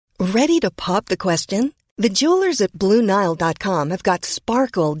Ready to pop the question? The jewelers at BlueNile.com have got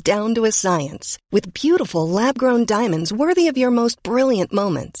sparkle down to a science with beautiful lab-grown diamonds worthy of your most brilliant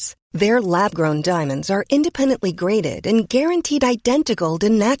moments. Their lab-grown diamonds are independently graded and guaranteed identical to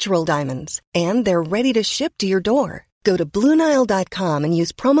natural diamonds, and they're ready to ship to your door. Go to BlueNile.com and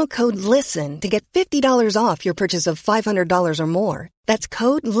use promo code LISTEN to get $50 off your purchase of $500 or more. That's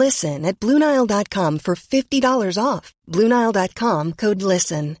code LISTEN at BlueNile.com for $50 off. BlueNile.com, code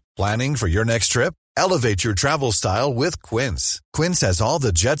LISTEN. Planning for your next trip? Elevate your travel style with Quince. Quince has all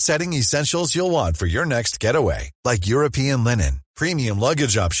the jet-setting essentials you'll want for your next getaway, like European linen, premium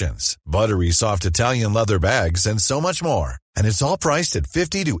luggage options, buttery soft Italian leather bags, and so much more. And it's all priced at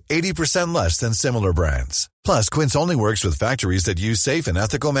 50 to 80% less than similar brands. Plus, Quince only works with factories that use safe and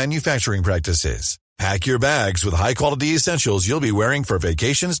ethical manufacturing practices. Pack your bags with high-quality essentials you'll be wearing for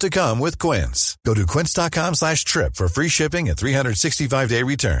vacations to come with Quince. Go to quince.com/trip for free shipping and 365-day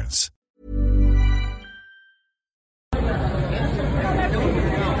returns. You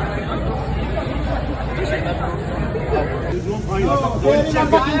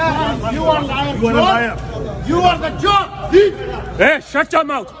are liar. You are the joke. Hey, shut your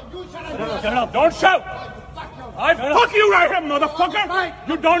mouth. Don't shout. I fuck you right here, motherfucker.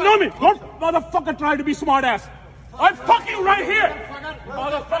 You don't know me. Don't motherfucker try to be smart ass. I fuck you right here.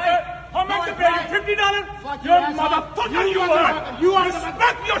 Motherfucker. How much to pay you? $50? You motherfucker you are. You are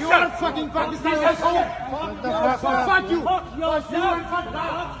respect yourself. You are fucking Pakistani asshole. Fuck you. Fuck yourself.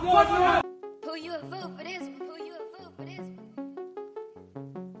 Who you a fool for this? Who you a fool for this?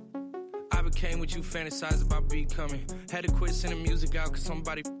 I became what you fantasize about becoming. Had to quit sending music out cause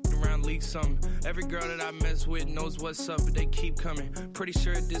somebody around leaked something. Every girl that I mess with knows what's up, but they keep coming. Pretty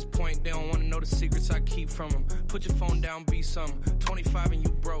sure at this point they don't want to know the secrets I keep from them. Put your phone down, be something. 25 and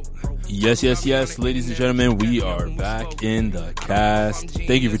you broke. Yes, ladies and gentlemen, we are back in the cast.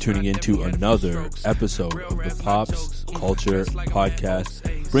 Thank you for tuning in to another episode of the Pops Culture Podcast,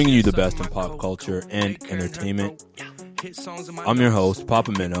 bringing you the best in pop culture and entertainment. I'm your host,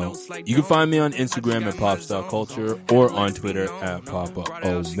 Papa Minnow. You can find me on Instagram at pops.culture or on Twitter at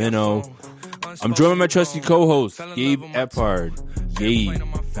PapaOMinnow. I'm joined by my trusty co-host, Gabe Eppard. Gabe,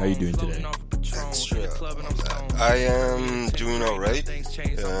 how are you doing today? Extra. I am doing alright.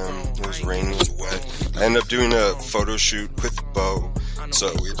 It was raining, it was wet. I ended up doing a photo shoot with Bo. So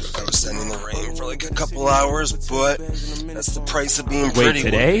I was standing in the rain for like a couple hours, but that's the price of being pretty.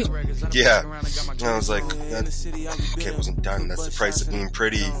 Wait, today? Yeah. And I was like, okay, it wasn't done. That's the price of being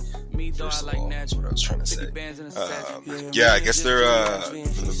pretty. First of all, that's what I was trying to say. Yeah, I guess they're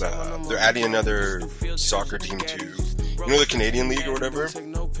adding another soccer team to, you know, the Canadian League or whatever?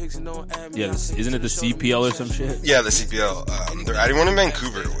 Yeah, isn't it the CPL or some shit? Yeah, the CPL. They're adding one in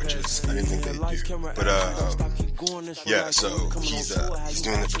Vancouver, which is, I didn't think they'd do. But, yeah, so he's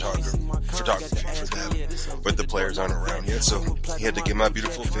doing the photography for them, but the players aren't around yet, so he had to get my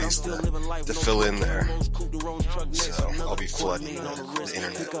beautiful face to fill in there. So I'll be flooding the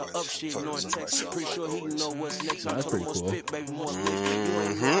internet with photos of myself. That's pretty cool.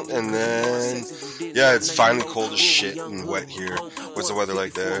 Mm-hmm. And then, yeah, it's finally cold as shit and wet here. What's the weather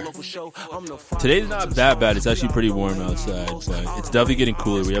like there? Today's not that bad. It's actually pretty warm outside, but it's definitely getting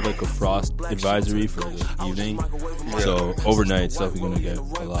cooler. We have like a frost advisory for the evening, so overnight it's definitely going to get a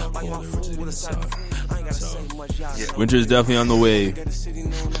lot colder, which is going to suck. So winter is definitely on the way.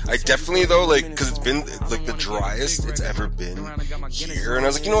 I definitely, though, like, because it's been like the driest it's ever been here, and I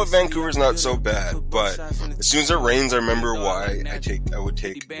was like, you know what, Vancouver's not so bad, but as soon as it rains, I remember why I would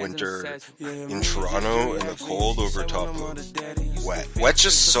take winter in Toronto and the cold over top of wet. Wet's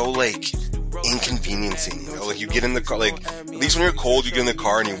just so like inconveniencing, you know? Like, you get in the car, like, at least when you're cold, you get in the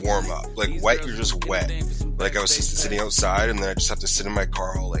car and you warm up. Like, wet, you're just wet. Like, I was sitting outside, and then I just have to sit in my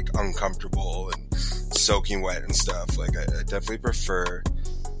car all like uncomfortable and soaking wet and stuff. Like, I definitely prefer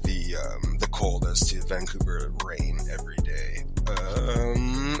the cold as to Vancouver rain every day.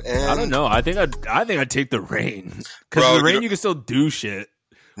 And I don't know. I think I'd take the rain, because the rain you can still do shit.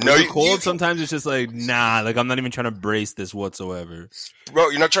 No, cold. Sometimes it's just like, nah. Like, I'm not even trying to brace this whatsoever. Bro,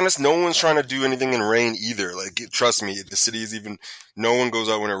 you're not trying to. No one's trying to do anything in rain either. Like, trust me, the city is even. No one goes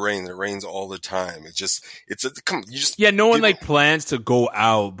out when it rains. It rains all the time. Yeah, no one like plans to go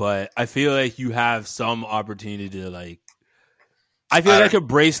out, but I feel like you have some opportunity to like. I feel like I could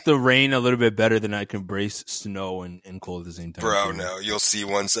brace the rain a little bit better than I can brace snow and cold at the same time. Bro, no, you'll see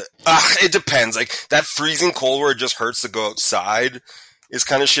once. It depends. Like, that freezing cold where it just hurts to go outside is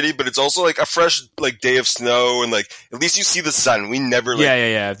kind of shitty, but it's also like a fresh like day of snow, and like at least you see the sun. We never like,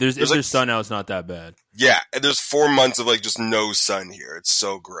 yeah. If there's sun out, it's not that bad. Yeah, and there's 4 months of like just no sun here. It's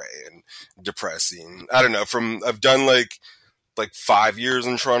so gray and depressing. I don't know. I've done like like 5 years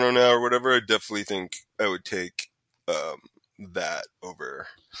in Toronto now or whatever, I definitely think I would take that over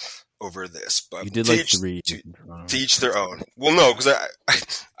this. But You did like 3 to each their own. Well, no, because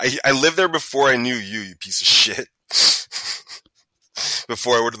I lived there before I knew you piece of shit.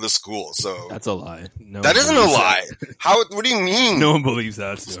 Before I went to the school, so that's a lie. No, that isn't a lie. How? What do you mean? No one believes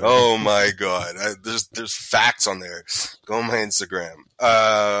that story. Oh my god! There's facts on there. Go on my Instagram.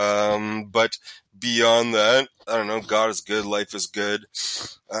 But beyond that, I don't know. God is good. Life is good.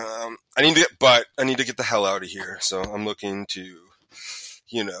 I need to get the hell out of here. So I'm looking to,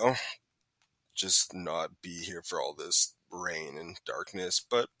 just not be here for all this rain and darkness.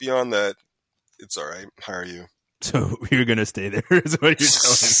 But beyond that, it's all right. How are you? So you're gonna stay there, is what you're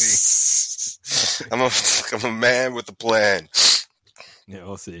telling me. I'm a man with a plan. Yeah,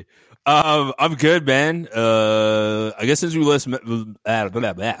 we'll see. I'm good, man. I guess since we can't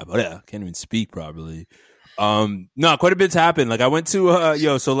even speak properly. No, quite a bit's happened. Like I went to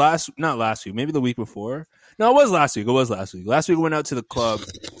not last week, maybe the week before. No, it was last week. Last week I went out to the club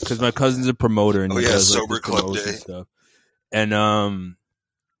because my cousin's a promoter and he does sober club day and stuff. And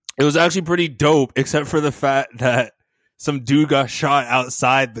it was actually pretty dope, except for the fact that some dude got shot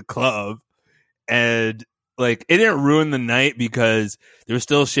outside the club, and like it didn't ruin the night because there was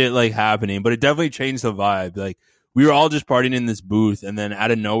still shit like happening, but it definitely changed the vibe. Like we were all just partying in this booth, and then out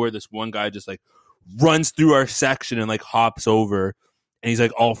of nowhere, this one guy just like runs through our section and like hops over, and he's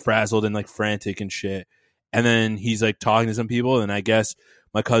like all frazzled and like frantic and shit. And then he's like talking to some people, and I guess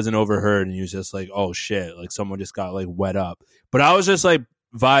my cousin overheard, and he was just like, "Oh shit!" Like someone just got like wet up. But I was just like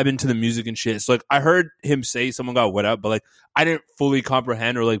vibing to the music and shit. So like I heard him say someone got wet up, but like I didn't fully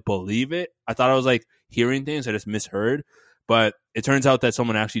comprehend or like believe it. I thought I was like hearing things, I just misheard. But it turns out that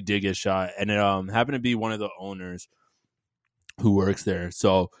someone actually did get shot, and it happened to be one of the owners who works there.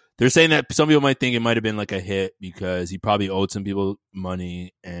 So they're saying that some people might think it might have been like a hit because he probably owed some people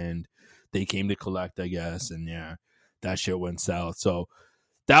money and they came to collect, I guess. And yeah, that shit went south. So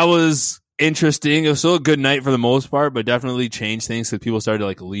that was interesting. It was still a good night for the most part, but definitely changed things because people started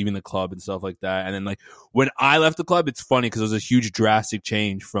like leaving the club and stuff like that. And then like when I left the club, it's funny because it was a huge drastic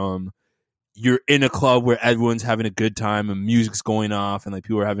change from you're in a club where everyone's having a good time and music's going off and like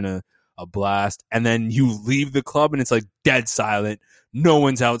people are having a blast, and then you leave the club and it's like dead silent. No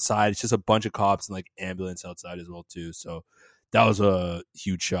one's outside. It's just a bunch of cops and like ambulance outside as well too. So that was a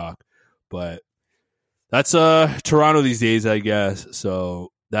huge shock. But that's Toronto these days, I guess.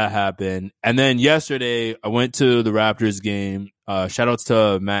 So that happened. And then yesterday, I went to the Raptors game. Shout outs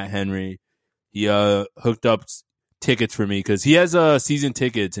to Matt Henry. He hooked up tickets for me because he has season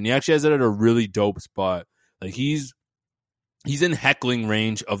tickets, and he actually has it at a really dope spot. Like he's in heckling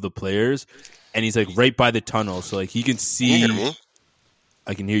range of the players, and he's like right by the tunnel, so like he can see. Can you hear me?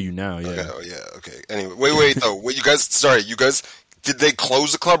 I can hear you now. Yeah. Okay. Oh yeah. Okay. Anyway, wait though. What you guys? Did they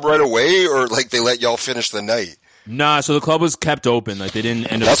close the club right away, or like they let y'all finish the night? Nah, so the club was kept open. Like they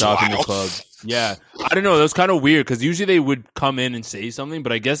didn't end up stopping the club. Yeah, I don't know. That was kind of weird because usually they would come in and say something,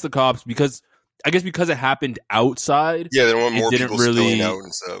 but I guess the cops because it happened outside. Yeah, they don't want more people spilling out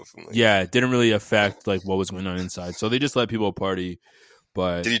and stuff. Yeah, it didn't really affect like what was going on inside. So they just let people party.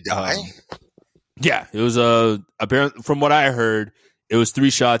 But did he die? Yeah, it was apparently from what I heard, it was 3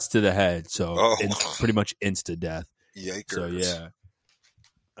 shots to the head. So it's pretty much insta death. Yikers. So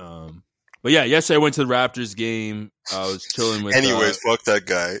yeah. But yeah, yesterday I went to the Raptors game. I was chilling with. Anyways, fuck that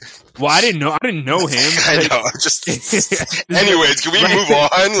guy. Well, I didn't know him. I know. Just. Anyways, can we move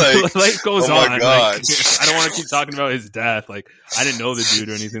on? Like, life goes on. Oh my god! Like, I don't want to keep talking about his death. Like, I didn't know the dude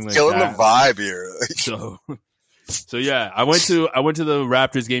or anything like Killing that. Killing the vibe here. So yeah, I went to the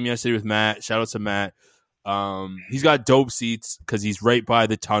Raptors game yesterday with Matt. Shout out to Matt. He's got dope seats because he's right by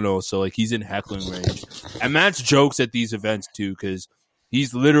the tunnel, so like he's in heckling range. And Matt's jokes at these events too, because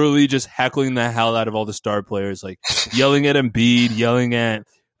he's literally just heckling the hell out of all the star players, like yelling at Embiid, yelling at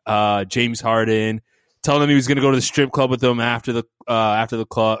James Harden, telling him he was going to go to the strip club with them after the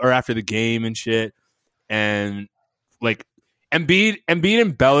club or after the game and shit. And like Embiid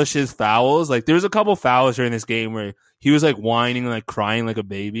embellishes fouls. Like there was a couple fouls during this game where he was like whining and like crying like a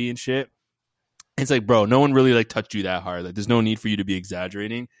baby and shit. It's like, bro, no one really like touched you that hard. Like there's no need for you to be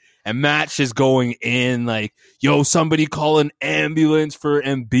exaggerating. And Matt's just going in like, yo, somebody call an ambulance for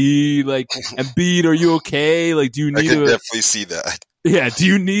Embiid. Like, Embiid, are you okay? Like, do you need I can definitely see that. Yeah, do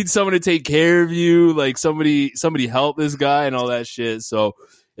you need someone to take care of you? Like, somebody help this guy and all that shit. So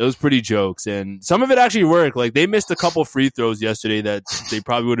it was pretty jokes. And some of it actually worked. Like, they missed a couple free throws yesterday that they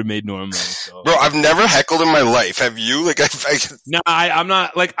probably would have made normally. So. Bro, I've never heckled in my life. Have you? Like, No, I'm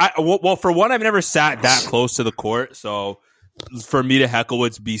not. Like, well, for one, I've never sat that close to the court. So for me to heckle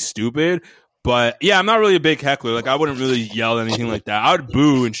would be stupid. But yeah, I'm not really a big heckler. Like I wouldn't really yell anything like that. I would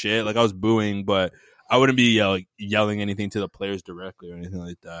boo and shit. Like I was booing, but I wouldn't be yelling anything to the players directly or anything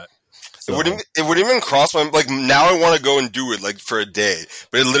like that. So. It wouldn't even cross my like. Now I want to go and do it like for a day,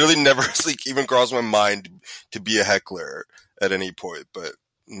 but it literally never like even crossed my mind to be a heckler at any point. But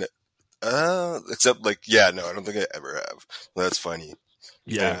except like I don't think I ever have. Well, that's funny.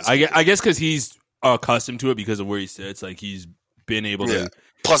 Yeah, I guess because he's accustomed to it because of where he sits. Like he's been able to.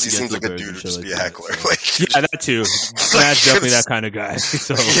 Plus, he seems like a dude to just be a heckler. So. Like, yeah, that too. Matt's definitely that kind of guy.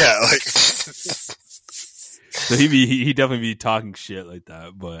 So yeah, like. So he definitely be talking shit like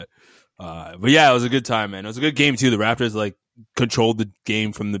that, but yeah, it was a good time, man. It was a good game too. The Raptors like controlled the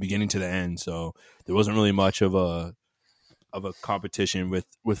game from the beginning to the end, so there wasn't really much of a competition with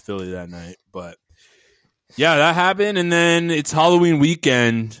Philly that night. But yeah, that happened, and then it's Halloween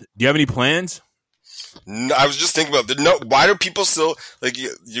weekend. Do you have any plans? No, I was just thinking about why do people still like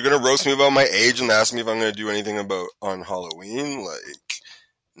you're gonna roast me about my age and ask me if I'm gonna do anything on Halloween? Like,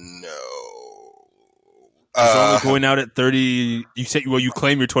 no. It's only going out at 30. You say, you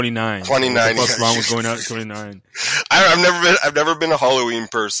claim you're 29. 29. What's wrong with going out at 29? I've never been a Halloween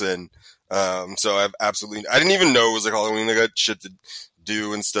person. So I didn't even know it was like Halloween. I got shit to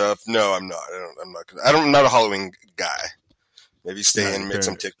do and stuff. No, I'm not. I'm not a Halloween guy. Maybe stay in and make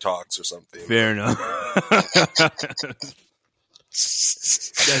some TikToks or something. Fair enough.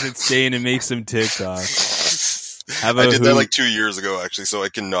 Doesn't stay in and make some TikToks. I did that like 2 years ago, actually, so I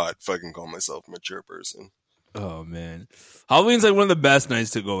cannot fucking call myself a mature person. Oh, man. Halloween's like one of the best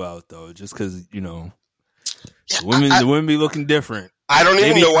nights to go out, though, just because, the women be looking different. I don't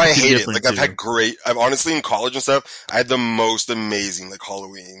even know why I hate it. Like, I've honestly, in college and stuff, I had the most amazing, like,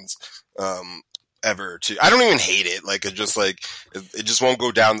 Halloweens, ever too. I don't even hate it. Like, it just won't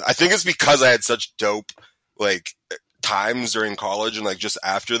go down. I think it's because I had such dope, like, times during college and, like, just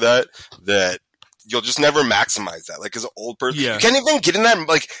after that you'll just never maximize that. Like, as an old person, you can't even get in that,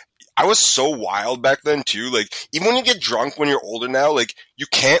 like, I was so wild back then too. Like, even when you get drunk when you're older now, like, you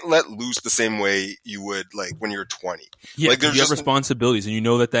can't let loose the same way you would, like, when you're 20. Yeah, like, you have responsibilities, and you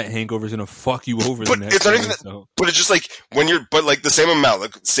know that hangover is going to fuck you over the next it's not day, even, so. But it's just like, but like the same amount,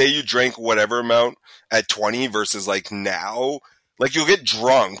 like, say you drank whatever amount at 20 versus, like, now, like, you'll get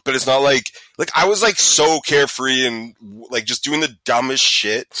drunk, but it's not like I was, like, so carefree and, like, just doing the dumbest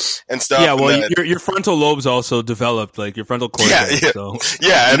shit and stuff. Yeah, well, your frontal lobes also developed, like, your frontal cortex. Yeah. So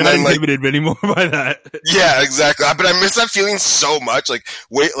yeah, you're and not then, inhibited anymore by that. Yeah, exactly. But I miss that feeling so much. Like,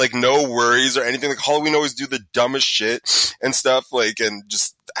 no worries or anything. Like, Halloween always do the dumbest shit and stuff, like, and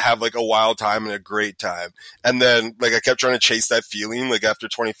just have, like, a wild time and a great time. And then, like, I kept trying to chase that feeling, like, after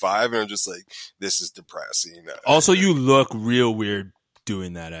 25, and I'm just like, this is depressing. Also, you look real weird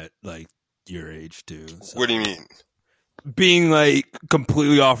doing that at, like, your age, too. So. What do you mean? Being, like,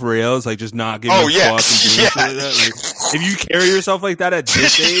 completely off rails, like, just not giving a fuck and doing shit like that. Like, if you carry yourself like that at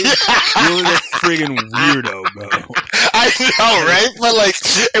this age, you look like a friggin' weirdo, bro. I know, right? But, like,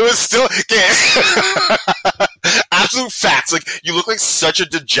 it was still... Absolute facts. Like, you look like such a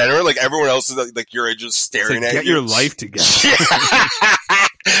degenerate. Like, everyone else is, like your age is staring at you. Get your life together.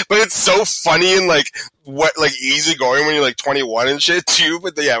 But it's so funny and, like, easy going when you're, like, 21 and shit, too.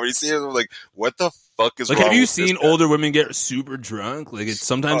 But, when you see it, I'm like, what the fuck is wrong have you with seen older women get super drunk? Like,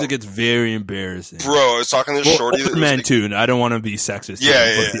 sometimes it gets very embarrassing. Bro, I was talking to this shorty. Older men, too. And I don't want to be sexist.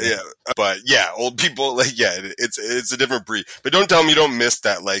 Yeah. But, yeah, old people, like, it's a different breed. But don't tell me you don't miss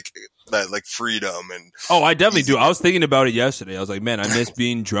that, like freedom and... Oh, I definitely do. I was thinking about it yesterday. I was like, man, I miss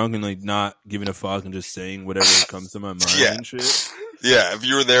being drunk and, like, not giving a fuck and just saying whatever comes to my mind and shit. Yeah, if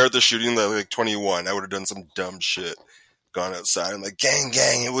you were there at the shooting, like 21, I would have done some dumb shit. Gone outside and like, gang,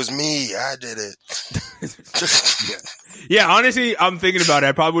 it was me. I did it. Yeah, honestly, I'm thinking about it.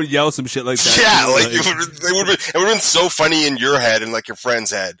 I probably would yell some shit like that. Yeah, like it would have been so funny in your head and like your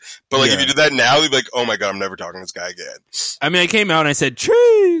friend's head. But like if you did that now, you'd be like, oh my God, I'm never talking to this guy again. I mean, I came out and I said,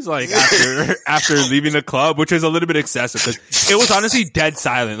 cheese, like after leaving the club, which is a little bit excessive because it was honestly dead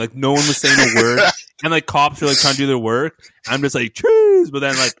silent. Like no one was saying a word. And like cops were like trying to do their work. I'm just like, cheese. But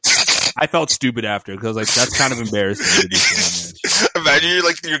then like, I felt stupid after because I was like, that's kind of embarrassing to do so much. Imagine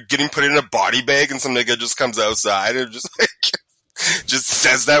you're getting put in a body bag and some nigga just comes outside and just like just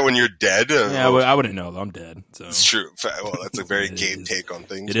says that when you're dead. Yeah, well, I wouldn't know. I'm dead. So. It's true. Well, that's a very game take on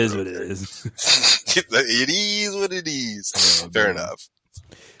things. It is what it is. It is what it is. Fair enough.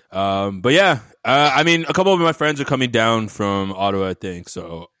 But yeah, I mean, a couple of my friends are coming down from Ottawa, I think.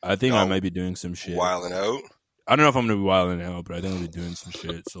 So I think I might be doing some shit. Wilding out? I don't know if I'm going to be wilding out, but I think I'll be doing some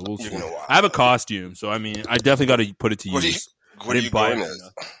shit. So we'll see. I have a costume, so I mean, I definitely got to put it to use. What are you going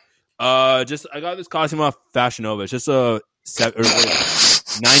as? I got this costume off Fashion Nova. It's just a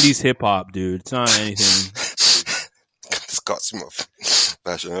 90s hip hop, dude. It's not anything. This costume of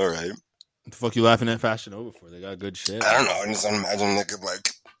Fashion, all right. What the fuck you laughing at Fashion Nova for? They got good shit. I don't know. I just imagine they could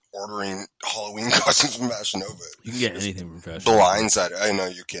like ordering Halloween costumes from Fashion Nova. You can get anything from Fashion Nova. Blindside. I know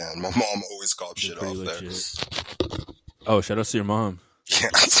you can. My mom always called shit off there. Oh, shout out to your mom. Yeah,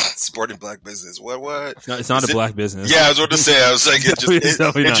 supporting black business. What? It's not a black business. Yeah, I was about to say. I was like,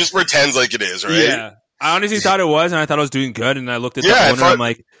 it just pretends like it is, right? Yeah. I honestly thought it was, and I thought I was doing good, and I looked at that one, and I'm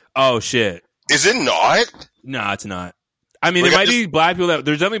like, oh, shit. Is it not? No, it's not. I mean, there might be black people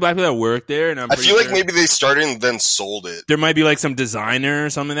there's definitely black people that work there, and I feel like maybe they started and then sold it. There might be like some designer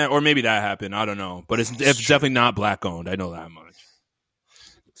or something or maybe that happened. I don't know, but it's definitely not black owned. I know that much.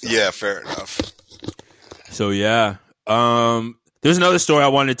 So. Yeah, fair enough. So yeah, there's another story I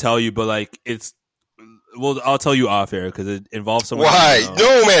wanted to tell you, but like I'll tell you off air because it involves someone. Why?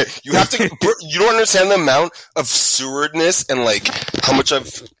 No, man, you have to. You don't understand the amount of sewardness and like how much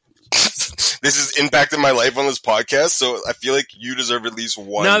I've. This has impacted my life on this podcast, so I feel like you deserve at least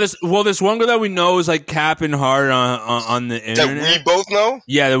one. No, this one girl that we know is like capping hard on the internet. That we both know?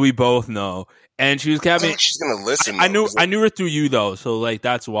 Yeah, that we both know. And she was capping. I think she's gonna listen. I knew her through you though, so like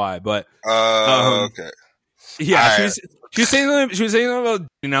that's why. But okay. Yeah, right. she was saying about,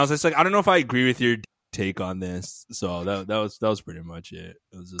 and I was just like, I don't know if I agree with your take on this. So that was pretty much it.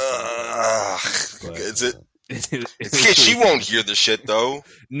 It was just. Is it? She won't hear the shit though.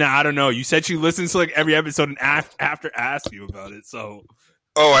 Nah, I don't know. You said she listens to like every episode and after asked you about it. So.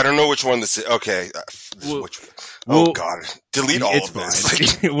 Oh, I don't know which one to say. Okay. God. Delete all of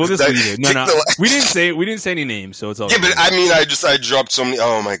this. We'll just leave it. No. We didn't say any names, so it's all. Yeah, but I mean, I dropped so many.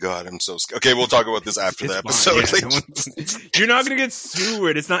 Oh my God, I'm so scared. Okay, we'll talk about this after the episode. Yeah. You're not gonna get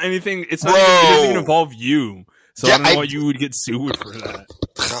sued. It's not anything. It doesn't even involve you. So I don't know why you would get sued for that.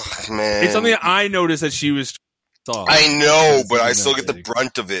 Oh, man. It's something that I noticed that she was. I know, but I still get the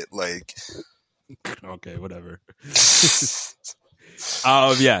brunt of it. Like. Okay, whatever.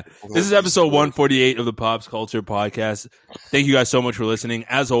 Yeah, this is episode 148 of the Pops Culture Podcast. Thank you guys so much for listening.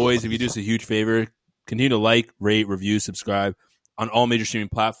 As always, if you do us a huge favor, continue to like, rate, review, subscribe on all major streaming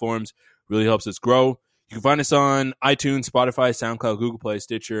platforms. Really helps us grow. You can find us on iTunes, Spotify, SoundCloud, Google Play,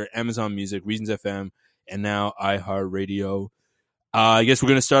 Stitcher, Amazon Music, Reasons FM, and now iHeartRadio. I guess we're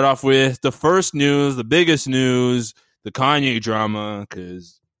going to start off with the first news, the biggest news, the Kanye drama,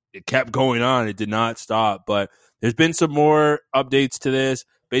 because it kept going on. It did not stop, but there's been some more updates to this.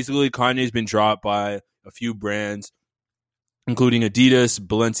 Basically, Kanye's been dropped by a few brands, including Adidas,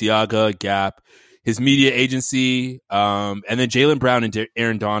 Balenciaga, Gap, his media agency, and then Jaylen Brown and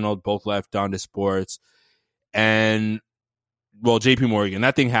Aaron Donald both left Donda Sports. And, well, JP Morgan.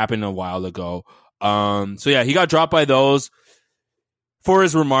 That thing happened a while ago. So, yeah, he got dropped by those for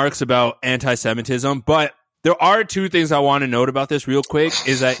his remarks about anti-Semitism. But there are two things I want to note about this real quick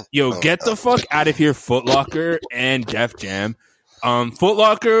is that, get the fuck out of here, Foot Locker and Def Jam. Foot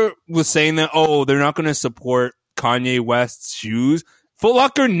Locker was saying that, they're not going to support Kanye West's shoes. Foot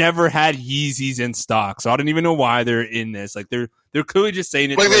Locker never had Yeezys in stock, so I don't even know why they're in this. Like, they're clearly just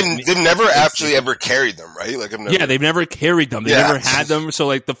saying it. Like, they've never actually ever carried them, right? Like, they've never carried them. They never had them. So,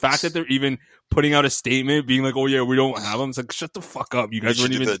 like, the fact that they're even putting out a statement being like, oh, yeah, we don't have them. It's like, shut the fuck up. You guys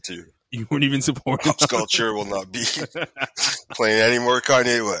weren't even... That too. You weren't even supporting Pop Culture will not be playing any more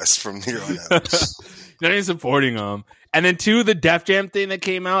Kanye West from here on out. Not even supporting him. And then two, the Def Jam thing that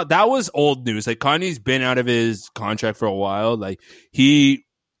came out, that was old news. Like, Kanye's been out of his contract for a while. Like, he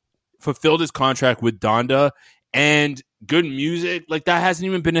fulfilled his contract with Donda, and good music, like, that hasn't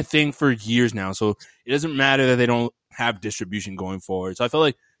even been a thing for years now. So it doesn't matter that they don't have distribution going forward. So I felt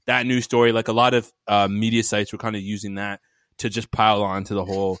like that news story, like, a lot of media sites were kind of using that to just pile on to the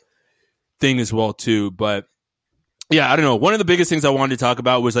whole thing as well too. But yeah, I don't know. One of the biggest things I wanted to talk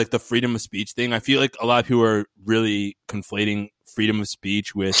about was like the freedom of speech thing. I feel like a lot of people are really conflating freedom of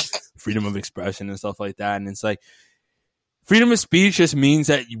speech with freedom of expression and stuff like that. And it's like freedom of speech just means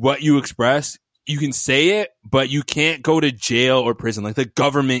that what you express, you can say it, but you can't go to jail or prison. Like, the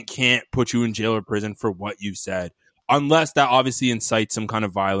government can't put you in jail or prison for what you said, unless that obviously incites some kind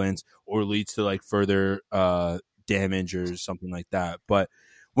of violence or leads to like further damage or something like that. But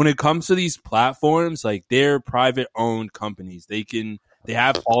when it comes to these platforms, like, they're private owned companies. They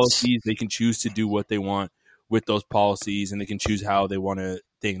have policies. They can choose to do what they want with those policies, and they can choose how they want to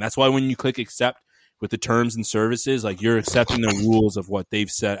think. That's why when you click accept with the terms and services, like, you're accepting the rules of what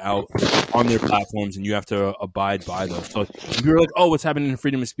they've set out on their platforms, and you have to abide by those. So if you're like, what's happening in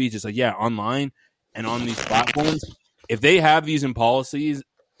freedom of speech? It's like, yeah, online and on these platforms, if they have these policies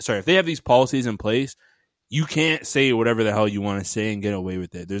in place, you can't say whatever the hell you want to say and get away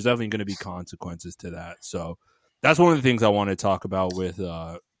with it. There's definitely going to be consequences to that. So That's one of the things I want to talk about with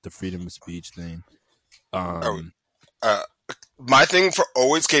the freedom of speech thing. My thing for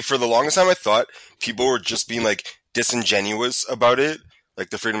the longest time I thought people were just being like disingenuous about it, like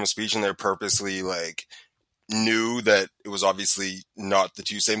the freedom of speech, and they're purposely like knew that it was obviously not the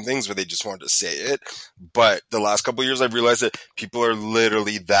two same things, but they just wanted to say it. But the last couple of years, I've realized that people are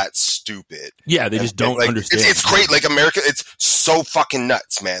literally that stupid. Yeah, they just don't understand. It's great. Like America, it's so fucking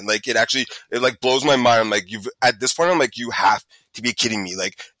nuts, man. Like it like blows my mind. I'm like, at this point, I'm like, you have to be kidding me.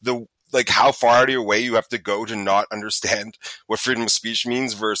 Like how far out of your way you have to go to not understand what freedom of speech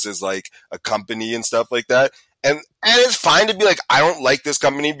means versus like a company and stuff like that. And it's fine to be like, I don't like this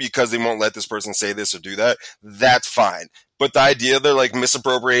company because they won't let this person say this or do that. That's fine. But the idea they're like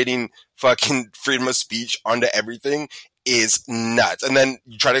misappropriating fucking freedom of speech onto everything is nuts. And then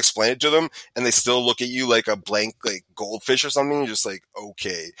you try to explain it to them and they still look at you like a blank like goldfish or something. You're just like,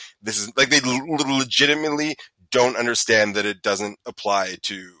 okay, this is like, they legitimately don't understand that it doesn't apply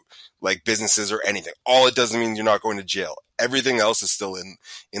to like businesses or anything. All it doesn't mean you're not going to jail. Everything else is still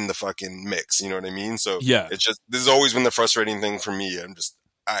in the fucking mix. You know what I mean? So yeah, it's just, this has always been the frustrating thing for me.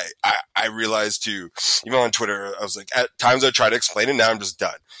 I realized too, even on Twitter, I was like, at times I try to explain it. Now I'm just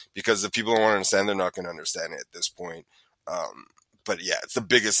done because if people don't want to understand, they're not going to understand it at this point. But yeah, it's the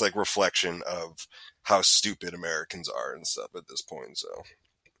biggest like reflection of how stupid Americans are and stuff at this point. So.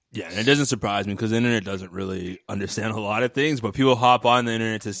 Yeah, and it doesn't surprise me because the internet doesn't really understand a lot of things, but people hop on the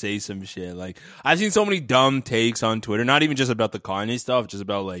internet to say some shit. Like, I've seen so many dumb takes on Twitter, not even just about the Kanye stuff, just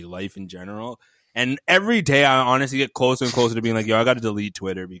about like life in general. And every day I honestly get closer and closer to being like, yo, I got to delete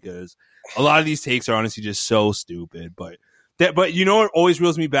Twitter because a lot of these takes are honestly just so stupid. But you know what always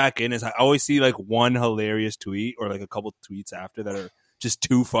reels me back in is I always see like one hilarious tweet or like a couple tweets after that are just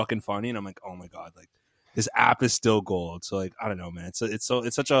too fucking funny. And I'm like, oh my God, like, this app is still gold. So like, I don't know, man. It's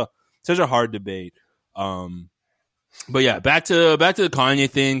such a hard debate. But yeah, back to the Kanye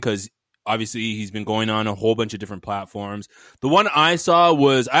thing, because obviously he's been going on a whole bunch of different platforms. The one I saw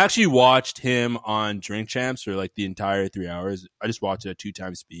was, I actually watched him on Drink Champs for like the entire 3 hours. I just watched it at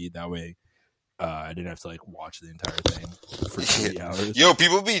 2x speed. That way I didn't have to like watch the entire thing for 3 hours. Yo,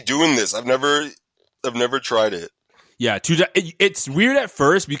 people be doing this. I've never tried it. Yeah, it's weird at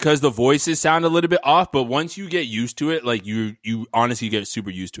first because the voices sound a little bit off, but once you get used to it, like you honestly get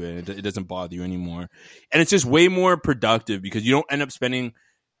super used to it. It doesn't bother you anymore. And it's just way more productive because you don't end up spending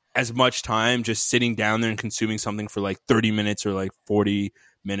as much time just sitting down there and consuming something for like 30 minutes or like 40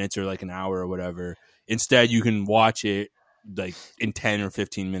 minutes or like an hour or whatever. Instead, you can watch it like in 10 or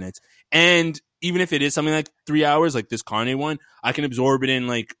 15 minutes. And even if it is something like 3 hours, like this Kanye one, I can absorb it in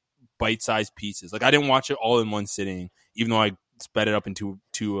like bite-sized pieces. Like I didn't watch it all in one sitting, even though I sped it up into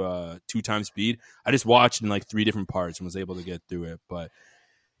 2x speed. I just watched in like 3 different parts and was able to get through it. But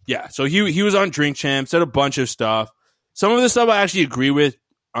yeah, so he was on Drink Champ, said a bunch of stuff. Some of the stuff I actually agree with,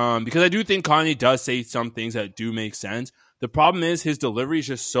 because I do think Kanye does say some things that do make sense. The problem is his delivery is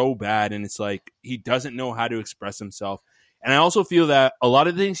just so bad, and it's like he doesn't know how to express himself. And I also feel that a lot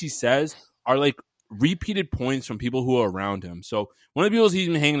of the things he says are like repeated points from people who are around him. So one of the people he's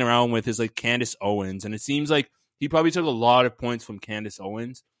been hanging around with is like Candace Owens, and it seems like he probably took a lot of points from Candace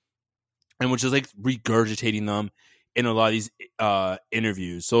Owens and was just like regurgitating them in a lot of these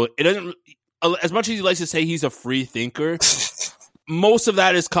interviews. So it doesn't, as much as he likes to say he's a free thinker, most of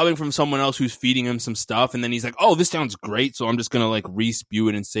that is coming from someone else who's feeding him some stuff, and then he's like, oh, this sounds great, so I'm just gonna like re-spew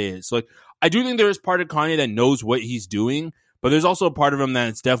it and say it. So like, I do think there is part of Kanye that knows what he's doing, but there's also a part of him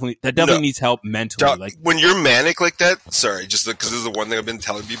that definitely needs help mentally. Like when you're manic like that, sorry, just because this is the one thing I've been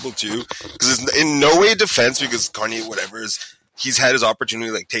telling people too, because it's in no way defense, because Kanye, whatever, he's had his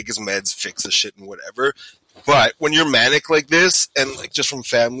opportunity to like take his meds, fix his shit and whatever. But when you're manic like this, and like just from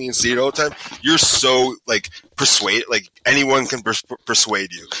family and see it all the time, you're so like persuade, like anyone can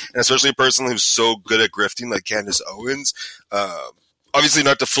persuade you, and especially a person who's so good at grifting like Candace Owens. Obviously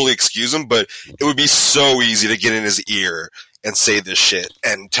not to fully excuse him, but it would be so easy to get in his ear and say this shit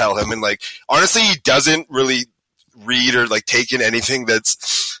and tell him. And like, honestly, he doesn't really read or like take in anything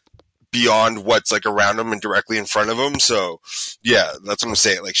that's beyond what's like around him and directly in front of him. So yeah, that's what I'm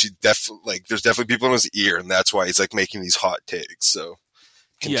saying. Like there's definitely people in his ear, and that's why he's like making these hot takes. So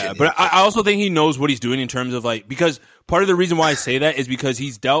continue. Yeah, but I also think he knows what he's doing in terms of like, because part of the reason why I say that is because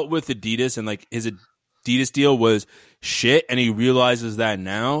he's dealt with Adidas, and like his Adidas deal was shit, and he realizes that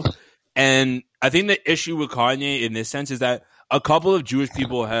now. And I think the issue with Kanye in this sense is that a couple of Jewish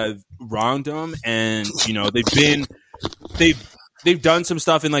people have wronged him, and you know they've they've done some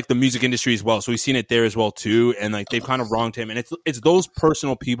stuff in like the music industry as well. So we've seen it there as well too. And like they've kind of wronged him. And it's those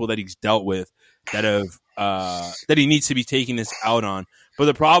personal people that he's dealt with that have that he needs to be taking this out on. But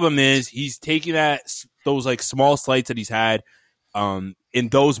the problem is he's taking those like small slights that he's had in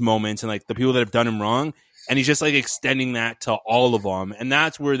those moments and like the people that have done him wrong, and he's just like extending that to all of them. And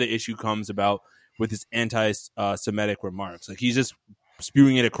that's where the issue comes about with his anti-Semitic remarks. Like he's just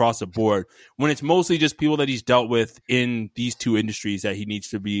spewing it across the board when it's mostly just people that he's dealt with in these two industries that he needs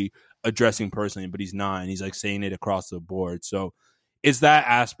to be addressing personally, but he's not, and he's like saying it across the board. So it's that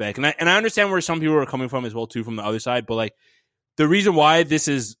aspect. And I understand where some people are coming from as well too, from the other side, but like the reason why this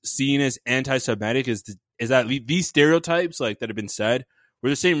is seen as anti-Semitic is that these stereotypes like that have been said were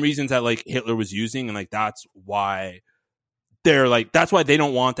the same reasons that like Hitler was using, and like that's why they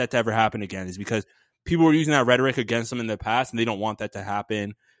don't want that to ever happen again, is because people were using that rhetoric against them in the past, and they don't want that to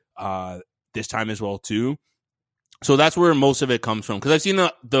happen this time as well too. So that's where most of it comes from. Because I've seen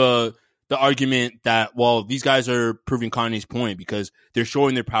the argument that, well, these guys are proving Kanye's point because they're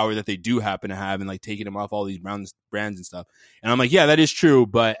showing their power that they do happen to have and like taking them off all these brands and stuff. And I'm like, yeah, that is true,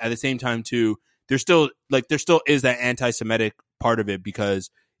 but at the same time too, there still is that anti-Semitic part of it, because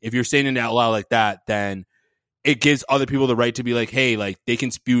if you're saying it out loud like that, then it gives other people the right to be like, hey, like they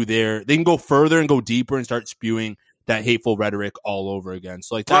can go further and go deeper and start spewing that hateful rhetoric all over again.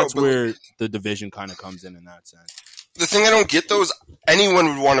 So like that's where the division kind of comes in that sense. The thing I don't get though is anyone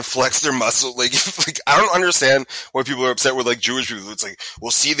would want to flex their muscle. Like I don't understand why people are upset with like Jewish people. It's like,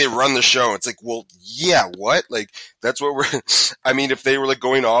 well, see, they run the show. It's like, well, yeah, what? Like that's what I mean, if they were like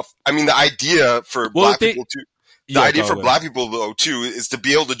going off, I mean, the idea for black people too. Black people though too is to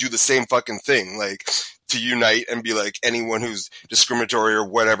be able to do the same fucking thing, like to unite and be like, anyone who's discriminatory or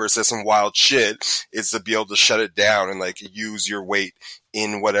whatever says some wild shit, is to be able to shut it down and like use your weight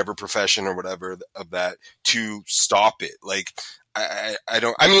in whatever profession or whatever of that to stop it. Like I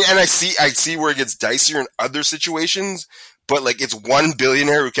see where it gets dicier in other situations, but like it's one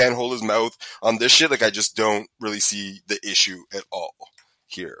billionaire who can't hold his mouth on this shit. Like I just don't really see the issue at all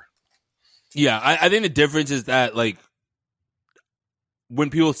here. Yeah, I think the difference is that like when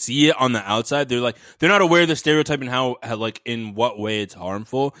people see it on the outside, they're not aware of the stereotype and how like in what way it's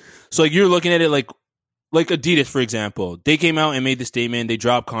harmful. So like you're looking at it like Adidas, for example, they came out and made the statement, they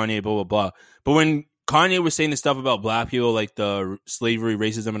dropped Kanye, blah blah blah. But when Kanye was saying the stuff about black people, like the slavery,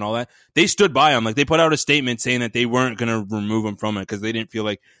 racism, and all that, they stood by him. Like they put out a statement saying that they weren't gonna remove him from it because they didn't feel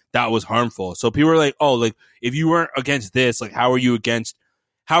like that was harmful. So people were like, oh, like if you weren't against this, like how are you against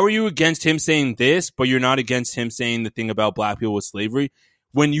him saying this, but you're not against him saying the thing about black people with slavery,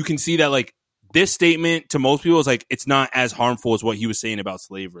 when you can see that like this statement to most people is like it's not as harmful as what he was saying about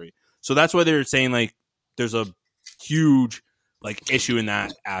slavery. So that's why they're saying like there's a huge like issue in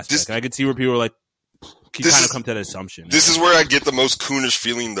that aspect. And I could see where people are like kind of come to that assumption. This is where I get the most coonish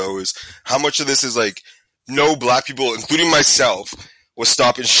feeling though, is how much of this is like no black people, including myself, was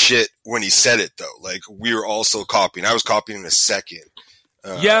stopping shit when he said it though. Like we were also copying. I was copying in a second.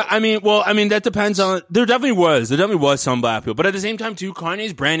 Yeah, I mean, that depends on. There definitely was some black people, but at the same time, too,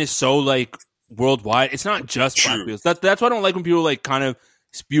 Kanye's brand is so like worldwide. It's not just black people. That's why I don't like when people like kind of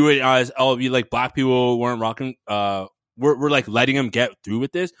spew it as, oh, like black people weren't rocking. We're like letting him get through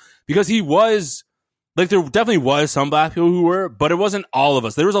with this because he was like there definitely was some black people who were, but it wasn't all of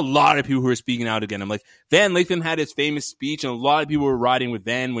us. There was a lot of people who were speaking out again. I'm like Van Lathan had his famous speech, and a lot of people were riding with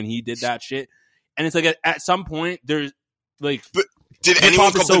Van when he did that shit. And it's like at some point there's like.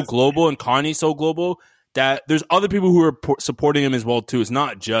 Hip-hop is so global and Kanye's so global that there's other people who are supporting him as well too. It's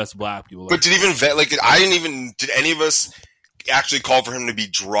not just black people. But did any of us actually call for him to be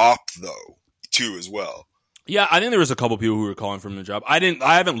dropped though too as well? Yeah, I think there was a couple people who were calling for him to drop. I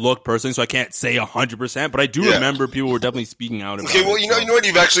haven't looked personally, so I can't say 100%, but I do remember people were definitely speaking out about it. Okay, well, you know what?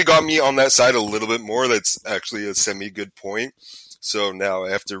 You've actually got me on that side a little bit more. That's actually a semi-good point. So now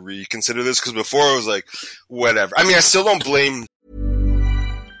I have to reconsider this because before I was like, whatever. I mean, I still don't blame.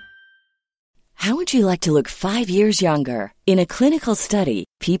 How would you like to look 5 years younger? In a clinical study,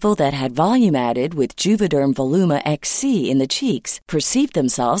 people that had volume added with Juvederm Voluma XC in the cheeks perceived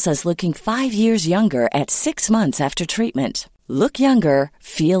themselves as looking 5 years younger at 6 months after treatment. Look younger,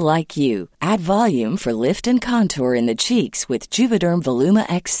 feel like you. Add volume for lift and contour in the cheeks with Juvederm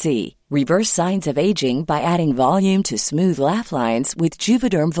Voluma XC. Reverse signs of aging by adding volume to smooth laugh lines with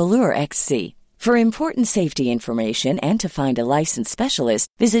Juvederm Volure XC. For important safety information and to find a licensed specialist,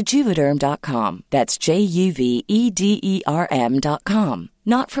 visit Juvederm.com. That's JUVEDERM.com.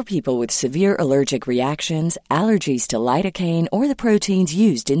 Not for people with severe allergic reactions, allergies to lidocaine, or the proteins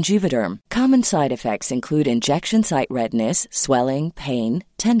used in Juvederm. Common side effects include injection site redness, swelling, pain,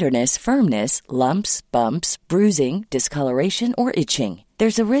 tenderness, firmness, lumps, bumps, bruising, discoloration, or itching.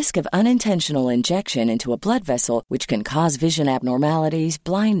 There's a risk of unintentional injection into a blood vessel, which can cause vision abnormalities,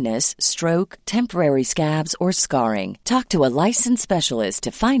 blindness, stroke, temporary scabs, or scarring. Talk to a licensed specialist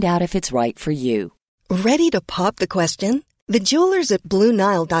to find out if it's right for you. Ready to pop the question? The jewelers at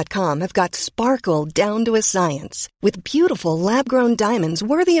BlueNile.com have got sparkle down to a science with beautiful lab-grown diamonds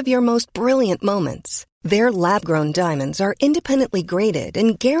worthy of your most brilliant moments. Their lab-grown diamonds are independently graded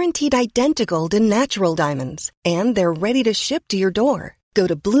and guaranteed identical to natural diamonds, and they're ready to ship to your door. Go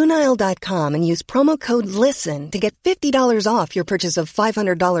to BlueNile.com and use promo code LISTEN to get $50 off your purchase of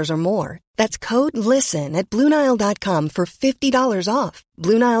 $500 or more. That's code LISTEN at BlueNile.com for $50 off.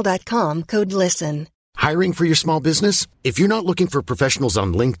 BlueNile.com, code LISTEN. Hiring for your small business? If you're not looking for professionals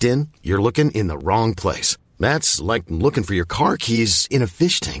on LinkedIn, you're looking in the wrong place. That's like looking for your car keys in a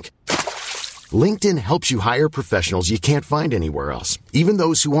fish tank. LinkedIn helps you hire professionals you can't find anywhere else, even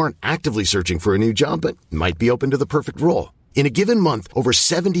those who aren't actively searching for a new job but might be open to the perfect role. In a given month, over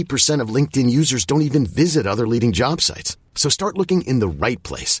 70% of LinkedIn users don't even visit other leading job sites. So start looking in the right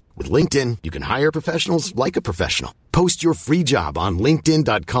place. With LinkedIn, you can hire professionals like a professional. Post your free job on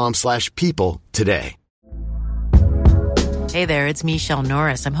linkedin.com/people today. Hey there, it's Michelle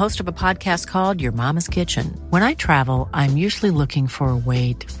Norris. I'm host of a podcast called Your Mama's Kitchen. When I travel, I'm usually looking for a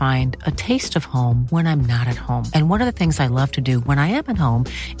way to find a taste of home when I'm not at home. And one of the things I love to do when I am at home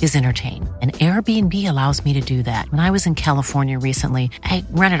is entertain. And Airbnb allows me to do that. When I was in California recently, I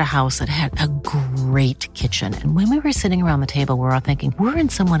rented a house that had a great kitchen. And when we were sitting around the table, we were all thinking, we're in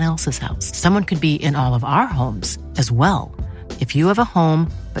someone else's house. Someone could be in all of our homes as well. If you have a home,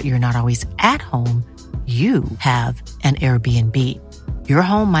 but you're not always at home, you have an Airbnb. Your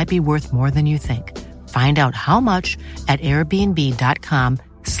home might be worth more than you think. Find out how much at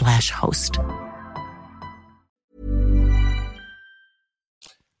airbnb.com/host.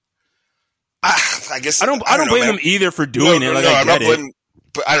 I guess I don't blame them either for doing it. Like, I get it.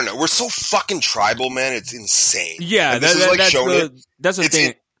 But I don't know. We're so fucking tribal, man. It's insane. Yeah, like, that's the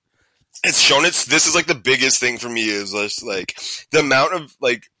thing. It's shown. This is like the biggest thing for me is just like the amount of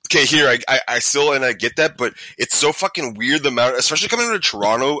like. Okay, here I still and I get that, but it's so fucking weird the amount, especially coming out of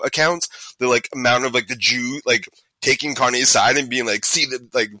Toronto accounts, the like amount of like the Jew like taking Kanye's side and being like, see the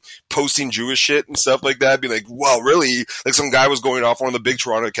like posting Jewish shit and stuff like that, being like, wow, really? Like some guy was going off, one of the big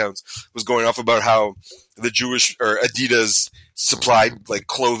Toronto accounts was going off about how the Jewish or Adidas supplied like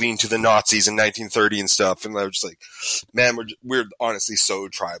clothing to the Nazis in 1930 and stuff, and I was just like, man, we're honestly so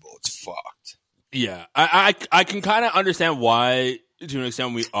tribal, it's fucked. Yeah, I can kind of understand why. To an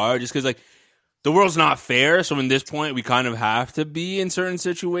extent we are, just because like the world's not fair, so in this point we kind of have to be in certain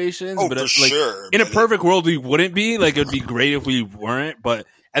situations. Oh, but for like, sure. In a perfect world we wouldn't be. Like it'd be great if we weren't, but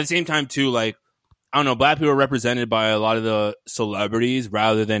at the same time too, like I don't know, black people are represented by a lot of the celebrities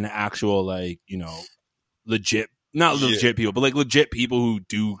rather than actual like, you know, legit people, but like legit people who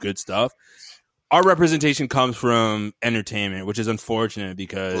do good stuff. Our representation comes from entertainment, which is unfortunate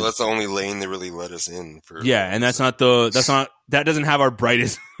because that's the only lane they really let us in for. Yeah, and that doesn't have our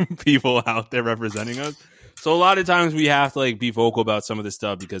brightest people out there representing us. So a lot of times we have to like be vocal about some of this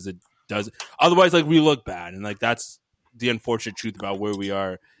stuff because it does. Otherwise, like we look bad, and like that's the unfortunate truth about where we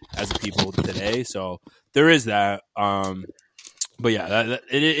are as a people today. So there is that. But yeah,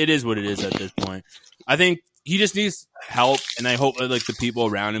 it is what it is at this point. I think he just needs help, and I hope that, like the people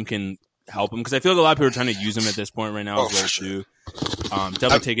around him can help him, because I feel like a lot of people are trying to use him at this point right now as well too.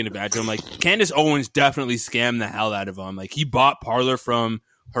 Definitely taking advantage of him. Like Candace Owens definitely scammed the hell out of him. Like he bought Parlor from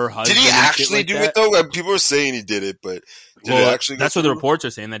her husband. Did he actually do it though? People were saying he did it, but did it actually? That's what the reports are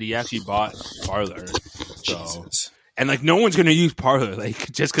saying, that he actually bought Parlor. So, and like no one's gonna use Parlor,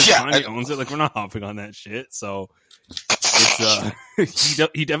 like just because Kanye owns it. Like we're not hopping on that shit. So it's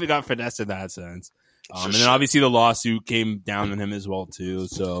he definitely got finessed in that sense. And then obviously the lawsuit came down on him as well too.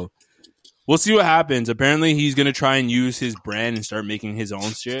 So we'll see what happens. Apparently he's gonna try and use his brand and start making his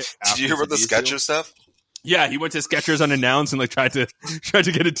own shit. Did you hear about the Skechers stuff? Yeah, he went to Skechers unannounced and like tried to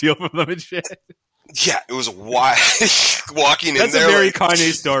get a deal from them and shit. Yeah, it was wild. Walking in there. That's a very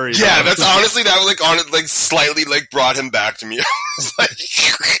Kanye story. Yeah, that's honestly, that was like on it, like slightly like brought him back to me. I was like,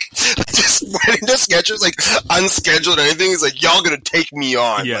 just went into Skechers, like unscheduled or anything. He's like, y'all gonna take me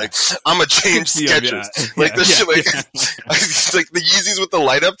on. Yeah. Like, I'm gonna change Skechers. Yeah. Like this shit, like, like the Yeezys with the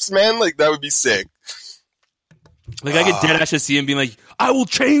light ups, man. Like that would be sick. Like I could dead ass just see him being like, I will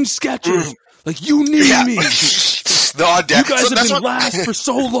change Skechers. Like you need me. The audacity. You guys have been last for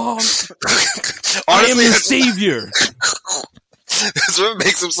so long. Honestly, I am your savior. That's what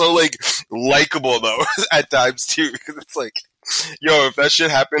makes him so like likable though at times too. Because it's like, yo, if that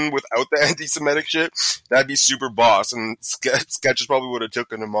shit happened without the anti-Semitic shit, that'd be super boss, and Skechers probably would have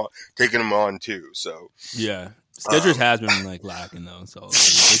taken him on too. So yeah. Skechers has been like lacking though, so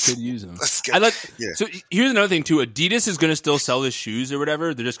they could use them. So here's another thing too. Adidas is going to still sell his shoes or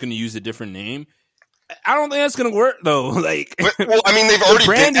whatever. They're just going to use a different name. I don't think that's going to work though. Like, well, I mean, they've already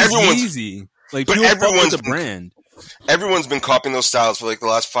brand is easy. Like, but everyone's the brand. Everyone's been copying those styles for like the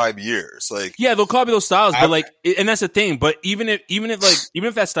last 5 years. Like, yeah, they'll copy those styles, but like, and that's the thing. But even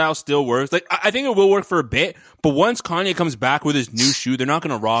if that style still works, like, I think it will work for a bit. But once Kanye comes back with his new shoe, they're not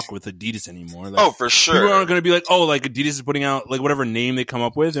going to rock with Adidas anymore. Like, oh, for sure. People aren't going to be like, oh, like Adidas is putting out like whatever name they come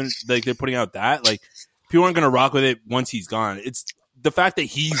up with, and like they're putting out that. Like, people aren't going to rock with it once he's gone. It's the fact that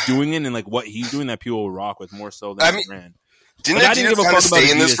he's doing it and like what he's doing that people will rock with more so than the brand. Didn't Adidas kind of stay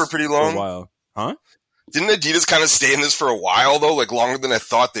in this for pretty long? For a while. Huh? Didn't Adidas kind of stay in this for a while, though? Like, longer than I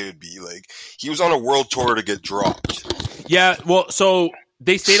thought they would be. Like, he was on a world tour to get dropped. Yeah, well, so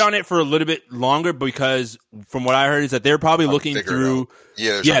they stayed on it for a little bit longer because, from what I heard, is that they're probably looking through...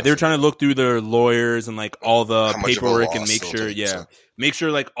 Yeah, they're trying to look through their lawyers and, like, all the paperwork and make sure, make sure,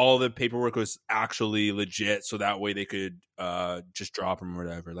 like, all the paperwork was actually legit so that way they could just drop them or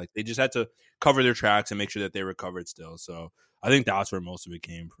whatever. Like, they just had to cover their tracks and make sure that they were covered still. So, I think that's where most of it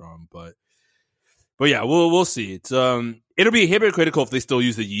came from, But yeah, we'll see. It's it'll be hypocritical if they still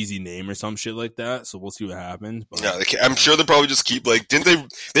use the Yeezy name or some shit like that. So we'll see what happens. But yeah, I'm sure they'll probably just keep like. Didn't they?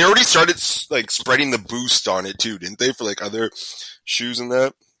 They already started like spreading the Boost on it too, didn't they? For like other shoes and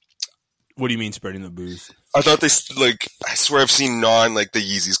that. What do you mean spreading the Boost? I thought they like. I swear I've seen like the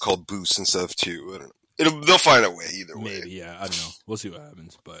Yeezys called Boost and stuff too. I don't know. They'll find a way either way. Maybe, yeah. I don't know. We'll see what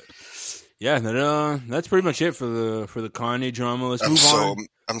happens, but yeah, that's pretty much it for the Kanye drama. Let's move on.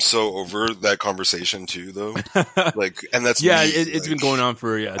 I'm so over that conversation too, though. Like, and that's it's been going on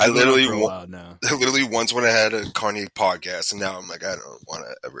for a while now. I literally once when I had a Kanye podcast, and now I'm like, I don't want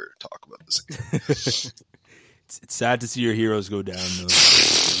to ever talk about this again. It's sad to see your heroes go down,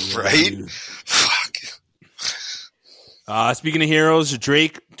 though. Right? Fuck. Speaking of heroes,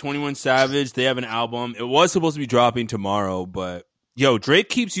 Drake, 21 Savage, they have an album. It was supposed to be dropping tomorrow, but yo, Drake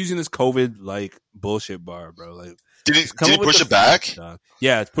keeps using this COVID like bullshit bar, bro. Like, did he push it back? Stuff.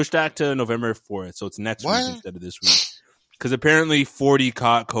 Yeah, it's pushed back to November 4th, so it's next week instead of this week. Because apparently 40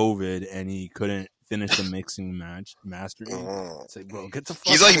 caught COVID and he couldn't finish the mixing mastering. It's like, bro, get the fuck.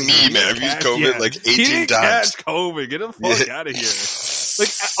 He's like me, man. I've used COVID like 18 he didn't times. Catch COVID. Get the fuck out of here. Like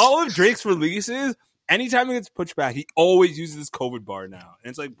all of Drake's releases, anytime it gets pushed back, he always uses this COVID bar now.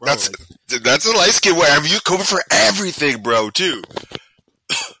 And it's like, bro, that's a light skin way. I've used COVID for everything, bro, too.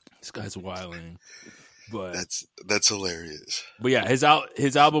 This guy's wilding. But that's hilarious. But yeah, his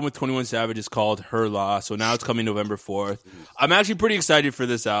album with 21 Savage is called Her Loss. So now it's coming November 4th. I'm actually pretty excited for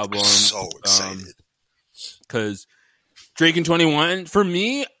this album. I'm so excited. Because Drake and 21, for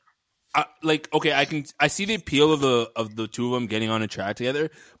me, I see the appeal of the two of them getting on a track together,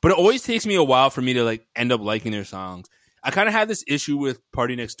 but it always takes me a while for me to like end up liking their songs. I kind of had this issue with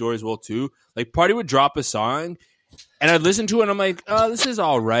Party Next Door as well too. Like Party would drop a song and I'd listen to it and I'm like, oh, this is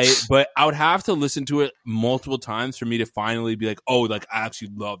all right. But I would have to listen to it multiple times for me to finally be like, oh, like I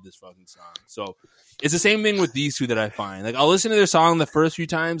actually love this fucking song. So it's the same thing with these two that I find. Like I'll listen to their song the first few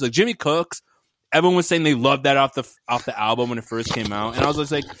times. Like Jimmy Cooks, everyone was saying they loved that off the album when it first came out. And I was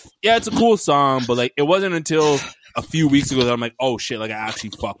just like, yeah, it's a cool song. But like it wasn't until a few weeks ago that I'm like, oh shit, like I actually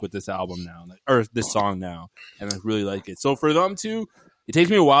fuck with this album now. Like, or this song now. And I really like it. So for them two, it takes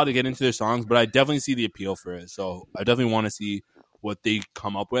me a while to get into their songs, but I definitely see the appeal for it. So I definitely want to see what they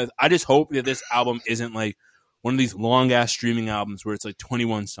come up with. I just hope that this album isn't like one of these long ass streaming albums where it's like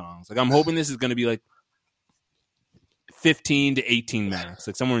 21 songs. Like I'm hoping this is going to be like 15 to 18 max,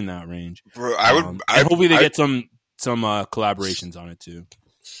 like somewhere in that range. Bro, and hopefully they get some collaborations on it too.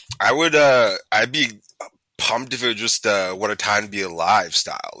 I'd be pumped if it was just What a Time to Be Alive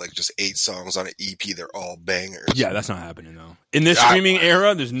style, like just 8 songs on an EP. They're all bangers. Yeah, that's not happening though. In this streaming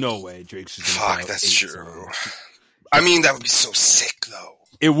era, there's no way Drake's just gonna fuck. That's true. I mean, that would be so sick though.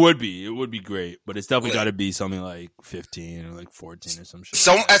 It would be great, but it's definitely got to be something like 15 or like 14 or some shit.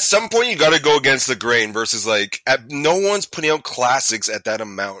 At some point, you got to go against the grain versus like no one's putting out classics at that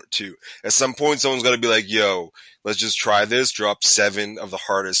amount too. At some point, someone's got to be like, "Yo, let's just try this. Drop 7 of the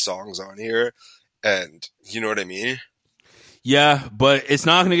hardest songs on here." And you know what I mean? Yeah, but it's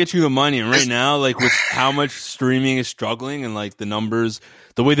not going to get you the money. And right now, like with how much streaming is struggling and like the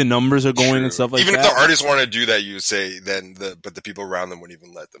way the numbers are going and stuff like that. Even if the artists want to do that, you say but the people around them wouldn't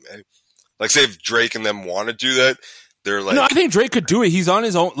even let them. Eh? Like say if Drake and them want to do that, They're like, no, I think Drake could do it. He's on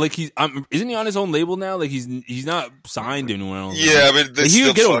his own. Like isn't he on his own label now? Like he's not signed to anyone else. Yeah, but like, he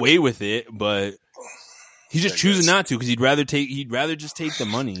could get away with it, but he's just choosing not to because he'd rather just take the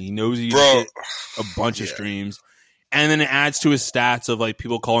money. He knows he'd get a bunch of streams, and then it adds to his stats of like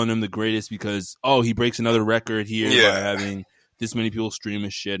people calling him the greatest because he breaks another record here by having this many people stream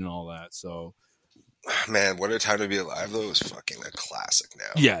his shit and all that. So. Man, What a Time to Be Alive, though, is fucking a classic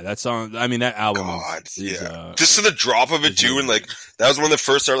now. Yeah, that song, I mean, that album is just to the drop of it, too, and, like, that was one of the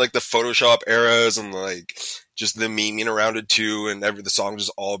first started, like, the Photoshop eras, and, like, just the memeing around it, too, and the song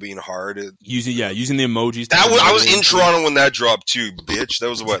just all being hard. Using the emojis. I was in Toronto when that dropped, too, bitch. That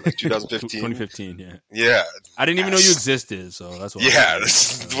was, what, like, 2015? 2015, yeah. Yeah. I didn't even know you existed, so that's what. Yeah,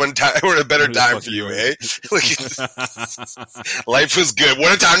 this is a better time for you, eh? Like, life was good.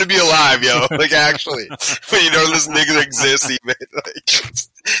 What a time to be alive, yo. Like, actually. When you know this nigga exists, even. Like,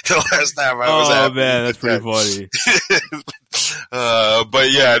 the last time I was happy. Oh, man, that's pretty funny.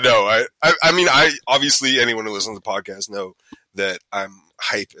 But yeah, no, I mean, obviously anyone who listens to the podcast know that I'm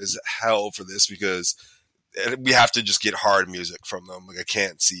hype as hell for this because we have to just get hard music from them. Like I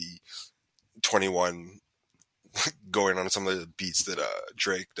can't see 21 going on some of the beats that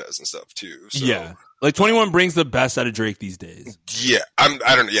Drake does and stuff too. So. Yeah, like 21 brings the best out of Drake these days. Yeah, I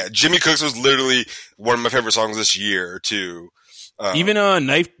don't know. Yeah, Jimmy Cooks was literally one of my favorite songs this year too. Even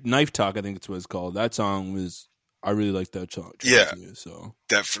Knife Talk, I think it's what it's called. That song was. I really like that song. Yeah, too, so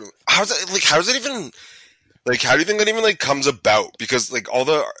definitely. How do you think that even like comes about? Because like all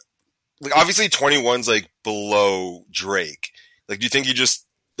the like obviously 21's like below Drake. Like, do you think he just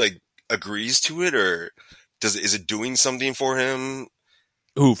like agrees to it, or is it doing something for him?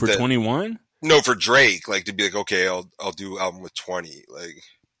 Who for 21? No, for Drake. Like to be like, okay, I'll do album with 20. Like,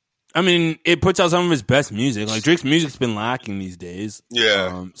 I mean, it puts out some of his best music. Like Drake's music's been lacking these days.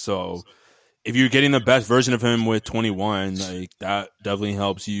 Yeah. So. If you're getting the best version of him with 21, like that definitely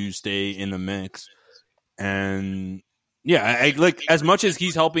helps you stay in the mix. And yeah, I like as much as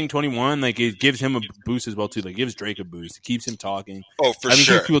he's helping 21, like it gives him a boost as well too. Like it gives Drake a boost. It keeps him talking. Oh, for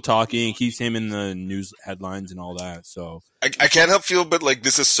sure. Keeps people talking. It keeps him in the news headlines and all that. So I can't help feel, but like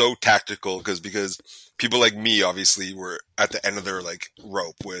this is so tactical because people like me obviously were at the end of their like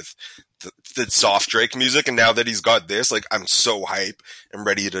rope with the soft Drake music, and now that he's got this, like I'm so hype and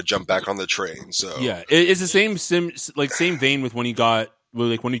ready to jump back on the train. So yeah, it's the same vein with when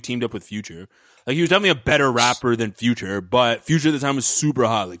he teamed up with Future. Like he was definitely a better rapper than Future, but Future at the time was super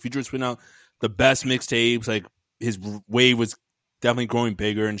hot. Like Future was putting out the best mixtapes. Like his wave was definitely growing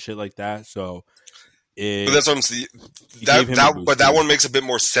bigger and shit like that. So, but that's what I'm saying. That one makes a bit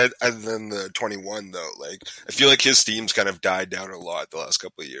more sense than the 21 though. Like I feel like his themes kind of died down a lot the last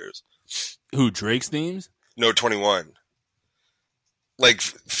couple of years. Who, Drake's themes? No, 21. Like,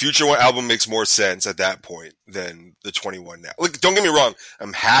 Future One album makes more sense at that point than the 21 now. Like, don't get me wrong,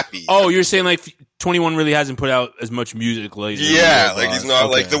 I'm happy. Oh, you're saying, like, 21 really hasn't put out as much music lately? Yeah, like, he's not,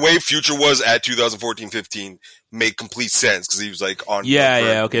 like, the way Future was at 2014-15 made complete sense, because he was, like, on...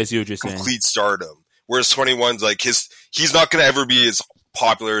 Yeah, okay, I see what you're saying. Complete stardom. Whereas 21's, like, he's not gonna ever be as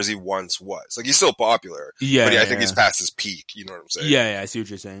popular as he once was. Like, he's still popular. Yeah, but I think he's past his peak, you know what I'm saying? Yeah, I see what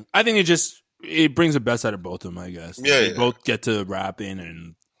you're saying. I think it brings the best out of both of them, I guess. Yeah, they both get to rapping,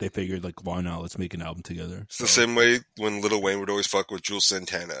 and they figured, like, why not? Let's make an album together. It's the same way when Lil Wayne would always fuck with Jules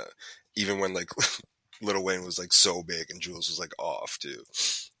Santana, even when, like, Lil Wayne was, like, so big and Jules was, like, off, too.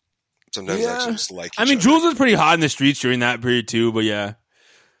 Sometimes I actually just like Jules was pretty hot in the streets during that period, too, but yeah.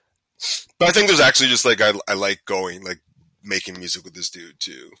 But I think there's actually just, like, I like going, like, making music with this dude,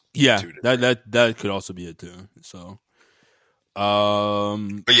 too. Yeah, that could also be it, too, so...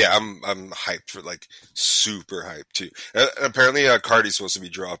 But yeah, I'm hyped for like super hyped too. Apparently, Cardi's supposed to be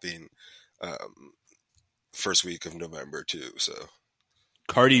dropping first week of November too. So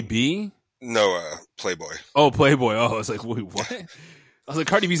Cardi B? No, Playboy. Oh, Playboy. Oh, I was like, wait, what? I was like,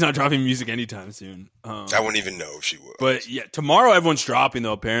 Cardi B's not dropping music anytime soon. I wouldn't even know if she would. But yeah, tomorrow everyone's dropping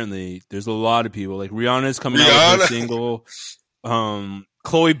though. Apparently, there's a lot of people. Like Rihanna's coming out with a single.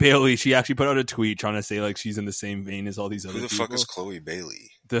 Chloe Bailey, she actually put out a tweet trying to say like she's in the same vein as all these other people. Who the fuck is Chloe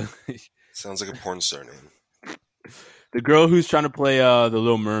Bailey? Sounds like a porn star name. The girl who's trying to play the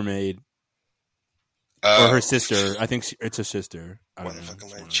Little Mermaid. Or her sister. I think it's her sister. Why the fuck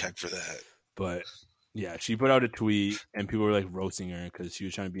am I check for that? But yeah, she put out a tweet and people were like roasting her because she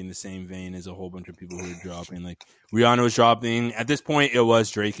was trying to be in the same vein as a whole bunch of people who were dropping. Like Rihanna was dropping. At this point, it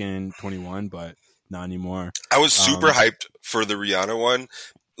was Drake and 21, but not anymore. I was super hyped for the Rihanna one,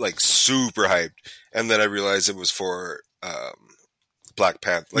 like super hyped, and then I realized it was for Black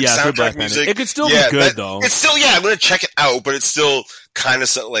Panther. Like soundtrack music. It could still be good though. It's still I'm gonna check it out, but it still kind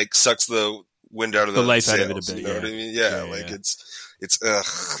of like sucks the wind out of the the life sails, out of it a bit. You know what I mean? Yeah. It's ugh.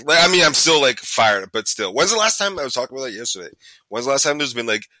 Like, I mean, I'm still like fired, but still. When's the last time I was talking about that yesterday? When's the last time there's been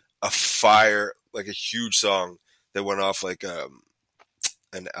like a fire, like a huge song that went off like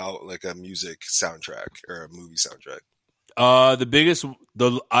like a music soundtrack or a movie soundtrack?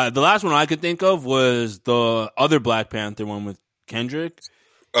 The last one I could think of was the other Black Panther one with Kendrick.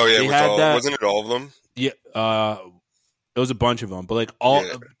 Oh yeah, wasn't it all of them? Yeah, it was a bunch of them, but like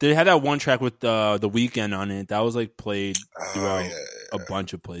they had that one track with The Weeknd on it that was like played throughout a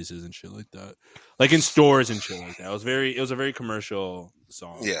bunch of places and shit like that, like in stores and shit like that. It was a very commercial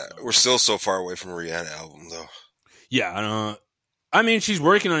song. Yeah, so. We're still so far away from a Rihanna album though. Yeah, I mean, she's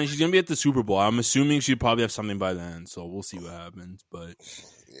working on it. She's gonna be at the Super Bowl. I'm assuming she'd probably have something by then, so we'll see what happens. But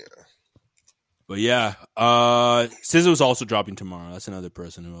yeah, SZA was also dropping tomorrow. That's another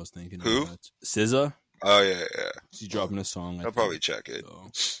person who I was thinking. Who? About. SZA. Oh yeah. She's dropping a song. I'll probably check it.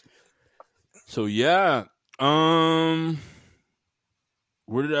 So yeah.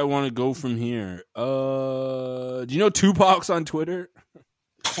 Where did I want to go from here? Do you know Tupac's on Twitter?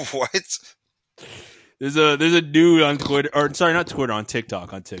 What? There's a dude on Twitter, or sorry, not Twitter, on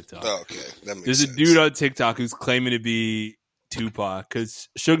TikTok. Oh, okay, that makes There's sense. a dude on TikTok who's claiming to be Tupac because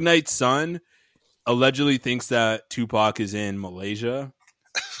Suge Knight's son allegedly thinks that Tupac is in Malaysia.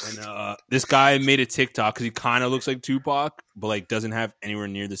 And this guy made a TikTok because he kind of looks like Tupac, but like doesn't have anywhere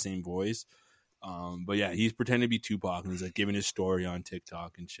near the same voice. But yeah, he's pretending to be Tupac and he's like giving his story on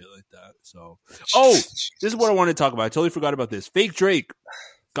TikTok and shit like that. So, this is what I want to talk about. I totally forgot about this. Fake Drake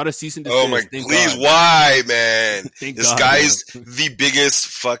got a cease and desist. Oh my, please, why, man? This guy's the biggest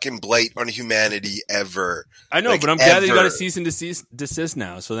fucking blight on humanity ever. I know, like, but I'm glad that he got a cease and desist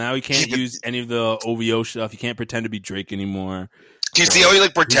now. So now he can't use any of the OVO stuff. He can't pretend to be Drake anymore. Can you see how he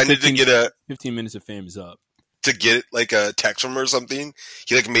like pretended to get 15 minutes of fame is up to get like a text from her or something?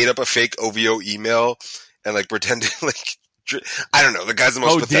 He like made up a fake OVO email and like pretended like I don't know. The guy's the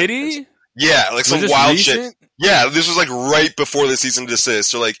most. Did he? Person. Yeah, like some wild shit. Yeah, this was like right before the cease and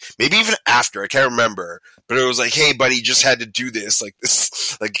desist, or like maybe even after. I can't remember, but it was like, "Hey, buddy, just had to do this. Like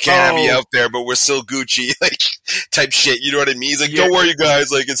this, like can't have you out there, but we're still Gucci." Like type shit. You know what I mean? He's like, "Don't worry,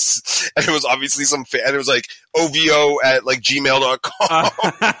 guys." Like it's, and it was obviously some, and it was like OVO at like gmail.com.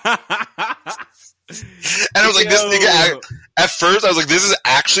 And I was like, this nigga, at first, I was like, this is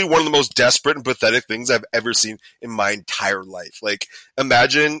actually one of the most desperate and pathetic things I've ever seen in my entire life. Like,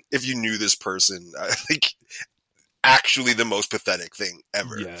 imagine if you knew this person. Like, actually the most pathetic thing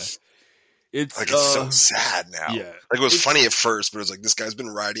ever. Yeah. It's like, it's so sad now. Yeah. Like, it was funny at first, but it was like, this guy's been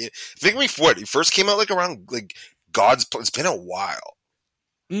riding it. I think he first came out like around, like, God's Plan. It's been a while.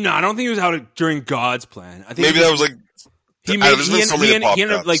 No, I don't think he was out during God's Plan. I think maybe that was like, he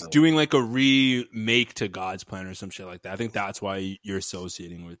ended up like doing like a remake to God's Plan or some shit like that. I think that's why you're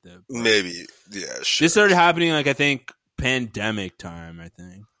associating with it. But maybe, yeah. Sure. This started happening like I think pandemic time. I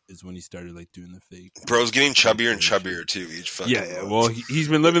think is when he started like doing the fake. Bro's getting chubbier and chubbier too each fucking. Yeah. Well, he's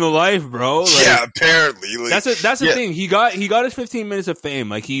been living the life, bro. Like, yeah, apparently. Like, that's the thing. He got his 15 minutes of fame.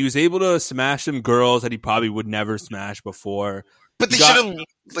 Like he was able to smash some girls that he probably would never smash before. But they should have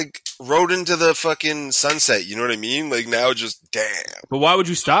like rode into the fucking sunset. You know what I mean? Like now, just damn. But why would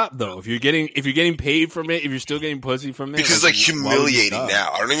you stop though? If you're getting paid from it, if you're still getting pussy from it, because like humiliating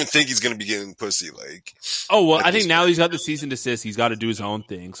now. I don't even think he's gonna be getting pussy. Like, oh well, I think now he's got the cease and desist. He's got to do his own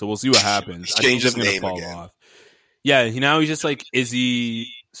thing. So we'll see what happens. He changed his name again. Off. Yeah, now he's just like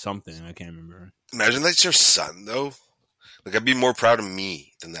Izzy something. I can't remember. Imagine that's your son though. Like, I'd be more proud of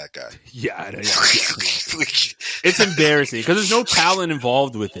me than that guy. Yeah. It's embarrassing because there's no talent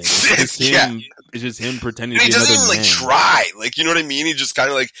involved with it. It's just him pretending to be another man. He doesn't even, like, try. Like, you know what I mean? He just kind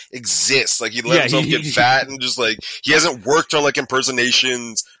of, like, exists. Like, he let himself get fat and just, like, he hasn't worked on, like,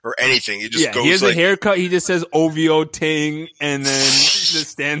 impersonations or anything. He just goes, he has a haircut. He just says OVO ting and then just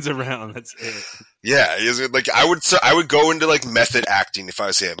stands around. That's it. Yeah, like I would go into like method acting if I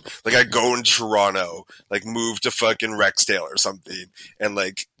was him. Like I'd go into Toronto, like move to fucking Rexdale or something, and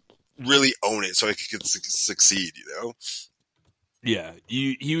like really own it so I could succeed. You know? Yeah,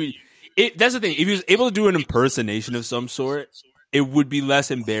 that's the thing. If he was able to do an impersonation of some sort, it would be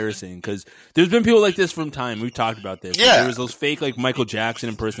less embarrassing because there's been people like this from time. We've talked about this. Yeah, there was those fake like Michael Jackson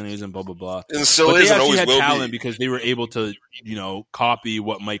impersonators and blah blah blah. And still is, and always will be. They actually had talent because they were able to, copy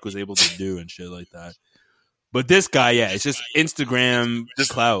what Mike was able to do and shit like that. But this guy, it's just Instagram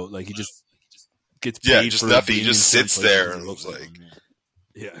clout. Like he just gets paid just for nothing. He just sits there and looks like,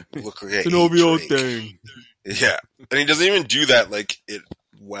 look like it's an OVO thing. Yeah, and he doesn't even do that like it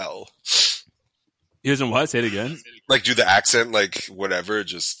well. He doesn't what? Say it again. Like do the accent, like whatever. It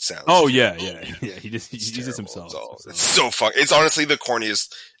just sounds. Oh yeah. He uses himself. It's so fuck. It's honestly the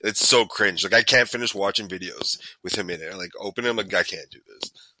corniest. It's so cringe. Like I can't finish watching videos with him in it. Like open him. Like I can't do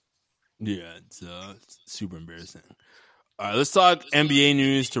this. Yeah, it's super embarrassing. All right, let's talk NBA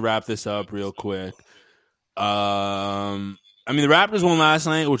news to wrap this up real quick. I mean, the Raptors won last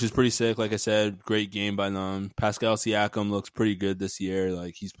night, which is pretty sick. Like I said, great game by them. Pascal Siakam looks pretty good this year.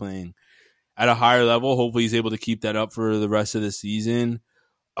 Like he's playing at a higher level. Hopefully he's able to keep that up for the rest of the season.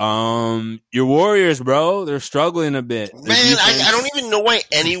 Your Warriors, bro, they're struggling a bit. Man, I don't even know why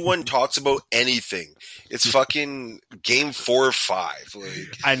anyone talks about anything. It's fucking game 4 or 5.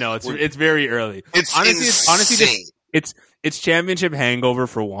 Like, I know it's very early. It's insane. It's championship hangover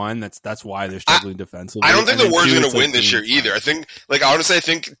for one. That's why they're struggling defensively. I don't think the Warriors are going to win this year either. I think, like, honestly, I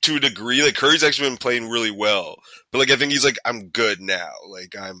think to a degree, like, Curry's actually been playing really well. But, like, I think he's like, I'm good now.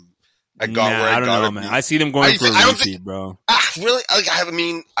 Like, I don't know, man. I see them going for a repeat, bro. Really? Like,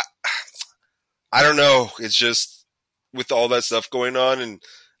 I don't know. It's just with all that stuff going on, and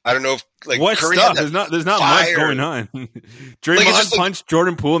I don't know if like what Curry stuff. There's not much going on. Draymond punched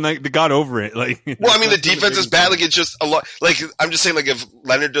Jordan Poole, and they got over it. Like, well, I mean, the defense is bad. Like, it's just a lot. Like, I'm just saying, like, if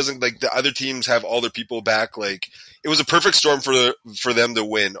Leonard doesn't, like, the other teams have all their people back. Like, it was a perfect storm for them to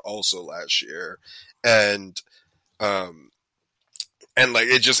win also last year, and like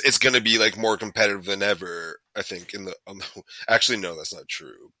it's going to be like more competitive than ever. I think actually no, that's not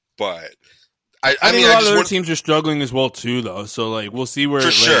true, but. I mean, a lot of other teams are struggling as well too, though. So, like, we'll see where for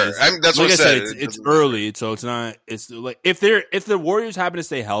it sure. lays. I mean, that's like what I said. It's early, so it's not. It's like if the Warriors happen to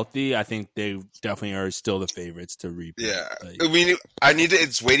stay healthy, I think they definitely are still the favorites to repeat. Yeah, like,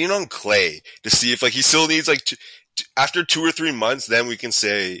 It's waiting on Clay to see if like he still needs like after 2 or 3 months, then we can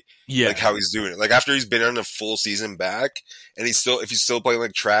say like how he's doing it. Like after he's been on a full season back, and if he's still playing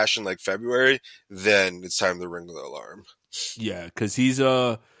like trash in like February, then it's time to ring the alarm. Yeah, because he's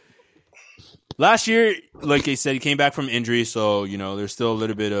last year, like I said, he came back from injury, so, you know, there's still a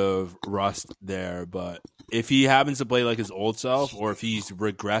little bit of rust there. But if he happens to play like his old self, or if he's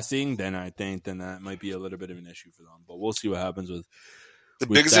regressing, then I think that might be a little bit of an issue for them. But we'll see what happens with the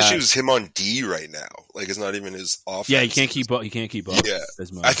biggest issue is him on D right now. Like, it's not even his offense. Yeah, he can't keep up. Yeah,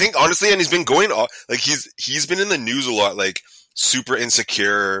 as much. I think honestly, and he's been going off. Like he's been in the news a lot, like super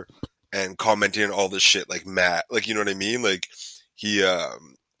insecure and commenting on all this shit, like Matt. Like, you know what I mean? Like he,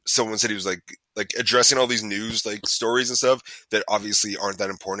 someone said he was like addressing all these news like stories and stuff that obviously aren't that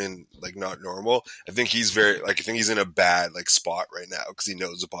important, like not normal. I think he's in a bad like spot right now because he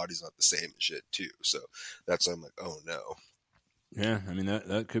knows the body's not the same and shit too. So that's why I'm like, oh no. Yeah, I mean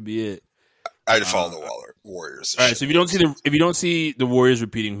that could be it. I'd follow the Warriors. All right, so if you don't see the Warriors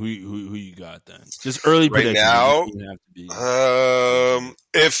repeating, who you got then? Just early right prediction. Now,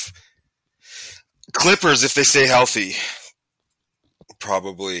 if Clippers, if they stay healthy.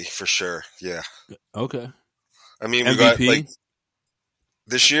 Probably, for sure. Yeah. Okay. I mean, MVP? we got, like,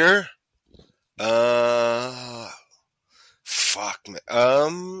 this year? Fuck,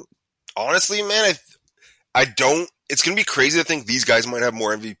 man. Honestly, man, I don't, it's going to be crazy to think these guys might have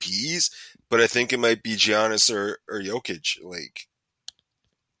more MVPs, but I think it might be Giannis or Jokic, like,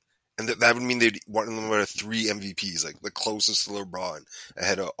 and that would mean they'd want them to have 3 MVPs, like, the closest to LeBron,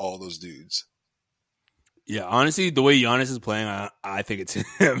 ahead of all those dudes. Yeah, honestly, the way Giannis is playing, I think it's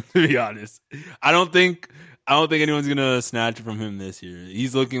him, to be honest. I don't think anyone's gonna snatch it from him this year.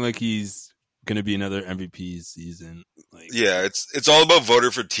 He's looking like he's gonna be another MVP season. Like, yeah, it's all about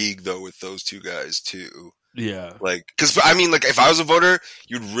voter fatigue though with those two guys too. Yeah, like because I mean, like if I was a voter,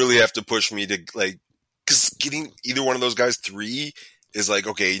 you'd really have to push me to like because getting either one of those guys 3 is like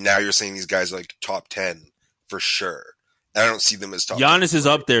okay. Now you're saying these guys are like top 10 for sure. I don't see them as top. Giannis is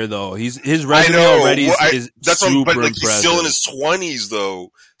up there though. His resume already is that's super but like impressive. he's still in his 20s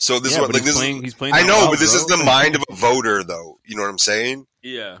though. So this is what like he's playing. I know, well, but this bro. is the mind of a voter though. You know what I'm saying?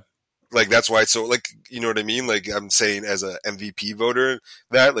 Yeah. Like that's why it's so like you know what I mean? Like I'm saying as a MVP voter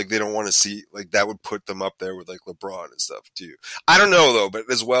that like they don't want to see like that would put them up there with like LeBron and stuff too. I don't know though, but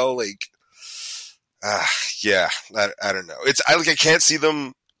as well like yeah, I don't know. I can't see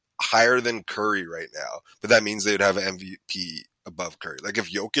them higher than Curry right now, but that means they would have an MVP above Curry. Like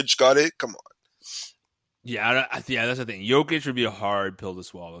if Jokic got it, come on. Yeah, that's the thing. Jokic would be a hard pill to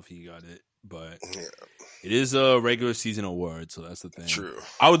swallow if he got it, but it is a regular season award, so that's the thing. True.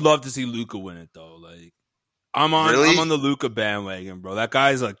 I would love to see Luka win it though. Like I'm on the Luka bandwagon, bro. That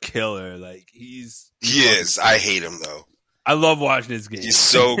guy's a killer. Like he is. I hate him though. I love watching his game. He's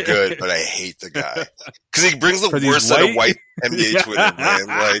so good, but I hate the guy because he brings the worst out of white NBA Twitter, man.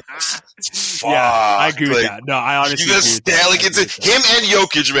 Like I agree with that. No, I honestly agree with that. Like, it's him and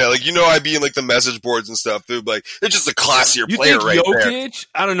Jokic, man. Like, I'd be in like the message boards and stuff. They're like, they're just a classier player right Jokic? there.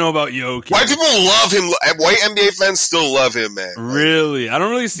 I don't know about Jokic. White people love him. White NBA fans still love him, man. Really? I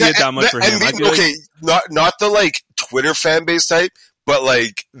don't really see it that much for him. Okay, not the like Twitter fan base type, but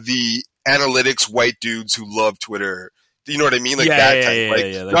like the analytics white dudes who love Twitter. You know what I mean? Like that type.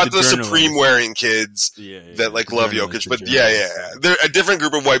 Like not the Supreme wearing kids that like love Jokic, but they're a different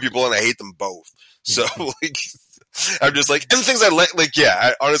group of white people, and I hate them both. So like, I'm just like, and the things I like,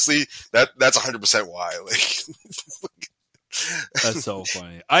 honestly, that's 100% why. Like, that's so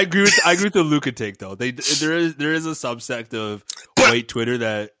funny. I agree with the Luka take though. There is a subsect of white Twitter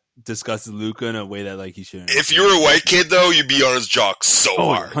that discusses Luka in a way that like he shouldn't. If you were a white kid though, you'd be on his jock so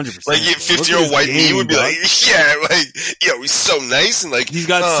hard. 100%. Like 50-year-old white me would be like, he's so nice and like he's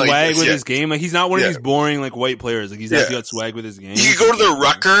got swag with his game. Like he's not one of these boring like white players. Like he's actually got swag with his game. You could go to the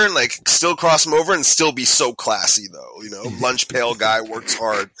Rucker and like still cross him over and still be so classy though. Lunch pail guy, works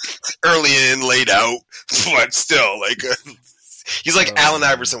hard, early in, laid out, but still like he's like Allen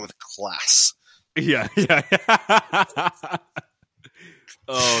Iverson with class. Yeah.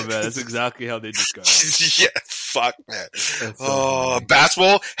 Oh man, that's exactly how they describe it. Yeah, fuck man.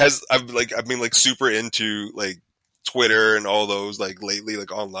 Basketball I've been like super into like Twitter and all those like lately,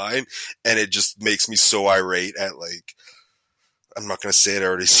 like online, and it just makes me so irate at like, I'm not gonna say it, I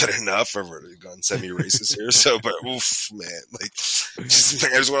already said it enough. I've already gone semi-racist here, so but oof man, like I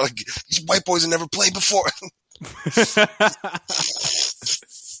just want like these white boys have never played before.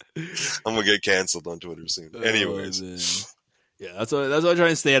 I'm gonna get canceled on Twitter soon. Anyways. Yeah, that's why I'm trying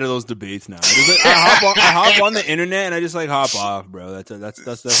to stay out of those debates now. I hop on the internet and I just like hop off, bro. That's my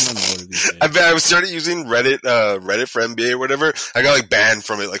motive these days. I started using Reddit for NBA or whatever. I got like banned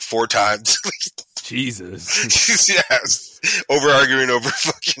from it like 4 times. Jesus. Yes. Over arguing over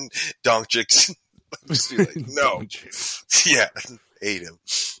fucking donk chicks. Just be like, no. Yeah. Hate him.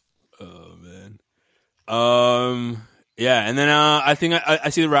 Oh man. Yeah, and then I think I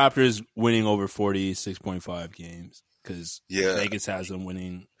see the Raptors winning over 46.5 games. Because Vegas has them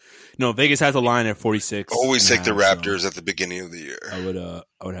winning. No, Vegas has a line at 46. Always take the Raptors at the beginning of the year. I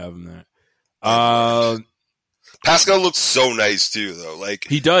would have them there. Pascal looks so nice too, though. Like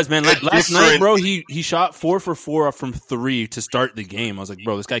he does, man. Last night, bro, he shot 4 for 4 from 3 to start the game. I was like,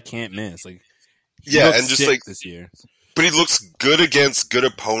 bro, this guy can't miss. Like, and just like this year. But he looks good against good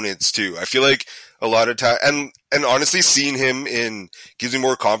opponents too. I feel like a lot of time, and honestly, seeing him gives me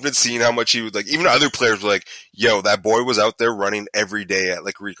more confidence. Seeing how much he would like, even other players were like, "Yo, that boy was out there running every day at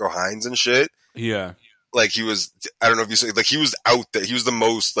like Rico Hines and shit." Yeah, like he was. I don't know if you say like he was out there. He was the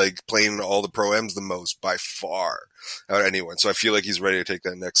most like playing all the pro-ams the most by far out of anyone. So I feel like he's ready to take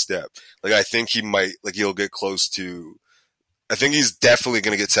that next step. Like I think he might he'll get close to. I think he's definitely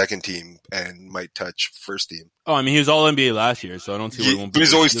going to get second team and might touch first team. Oh, I mean, he was all NBA last year, so I don't see why he won't be. But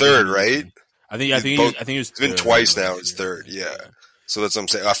he's always third, right? I think he was. It's been twice now. It's third, yeah. So that's what I'm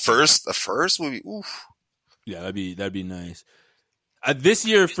saying. A first would be oof. Yeah, that'd be nice. This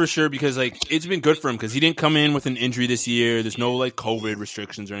year for sure, because like it's been good for him because he didn't come in with an injury this year. There's no like COVID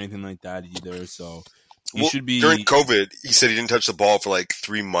restrictions or anything like that either. So he should be during COVID. He said he didn't touch the ball for like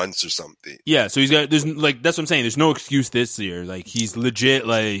 3 months or something. Yeah, so there's like that's what I'm saying. There's no excuse this year. Like he's legit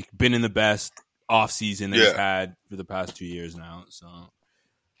like been in the best off season that he's had for the past 2 years now. So.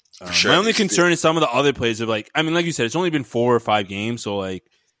 My only concern is some of the other players have like you said, it's only been 4 or 5 games, so like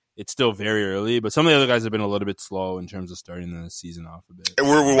it's still very early. But some of the other guys have been a little bit slow in terms of starting the season off a bit. And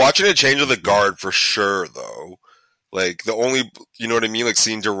we're watching a change of the guard for sure, though. Like the only, you know what I mean? Like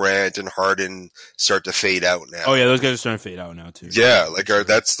seeing Durant and Harden start to fade out now. Oh yeah, those guys are starting to fade out now too. Yeah, like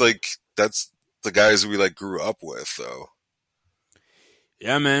that's the guys we like grew up with, though.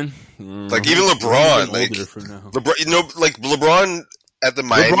 Yeah, man. Like even LeBron, like LeBron, LeBron. At the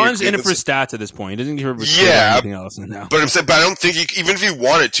Miami, LeBron's in it for stats at this point. He doesn't give her anything else now. But I don't think even if he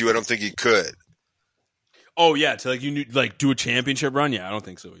wanted to, I don't think he could. Oh yeah, to like do a championship run. Yeah, I don't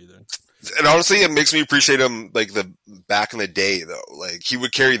think so either. And honestly, it makes me appreciate him like the back in the day though. Like he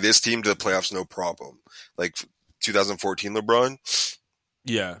would carry this team to the playoffs no problem. Like 2014 LeBron.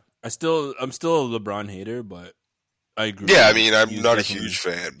 Yeah, I'm still a LeBron hater, but I agree. Yeah, I mean I'm not a huge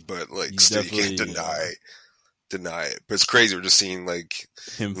fan, but like still you can't deny it. But it's crazy. We're just seeing like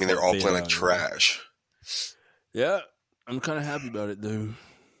him. I mean, they're all playing like trash. Yeah, I'm kind of happy about it though.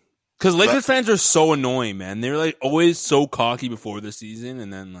 Because Lakers fans are so annoying, man. They're like always so cocky before the season,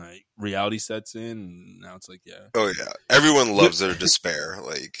 and then like reality sets in, and now it's like, yeah. Oh yeah, everyone loves their despair.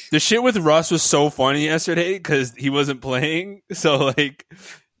 Like the shit with Russ was so funny yesterday because he wasn't playing. So like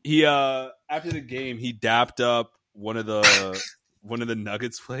he after the game he dapped up one of the one of the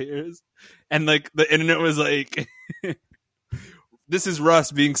Nuggets players, and like the internet was like, "This is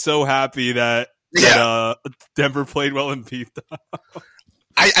Russ being so happy that Denver played well and beat them."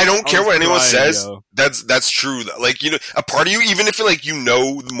 I don't care what anyone says. Yo. That's true. Like, you know, a part of you, even if you're like, you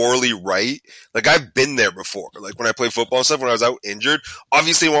know, morally right, like I've been there before. Like when I play football and stuff, when I was out injured,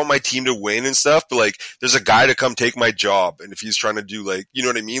 obviously I want my team to win and stuff, but like there's a guy to come take my job. And if he's trying to do like, you know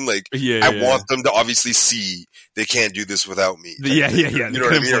what I mean? Like I want them to obviously see they can't do this without me. Like, yeah. You know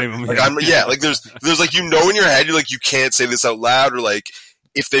what I mean? Like like there's like, you know, in your head, you're like, you can't say this out loud, or like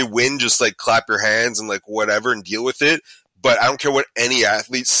if they win, just like clap your hands and like whatever and deal with it. But I don't care what any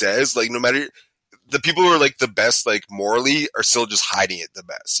athlete says. Like, no matter the people who are like the best, like morally, are still just hiding it the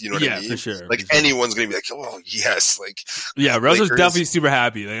best. You know what I mean? For sure. Like anyone's gonna be like, oh yes, like Russ was definitely super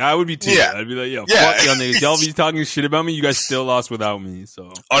happy. Like I would be too. Yeah. I'd be like, fuck y'all niggas. Y'all be talking shit about me. You guys still lost without me.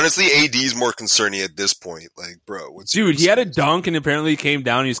 So honestly, AD's more concerning at this point. Like, bro, dude, he had a dunk and apparently he came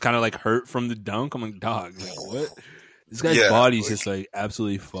down. He was kind of like hurt from the dunk. I'm like, dog, like, what? This guy's body's just like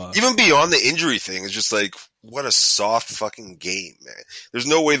absolutely fucked. Even beyond the injury thing, it's just like, what a soft fucking game, man. There's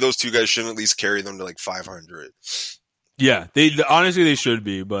no way those two guys shouldn't at least carry them to like 500. Yeah, honestly they should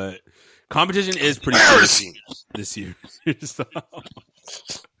be, but competition is pretty embarrassing this year. So,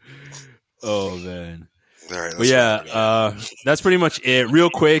 oh man. All right, but that's pretty much it. Real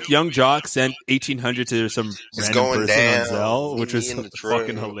quick, Young Jock sent 1,800 to some random person on Zelle, which was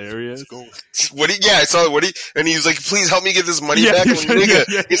fucking hilarious. I saw it. And he was like, "Please help me get this money back." Like, nigga,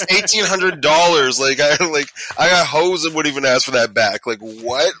 it's $1,800. Like I got hoes that would even ask for that back. Like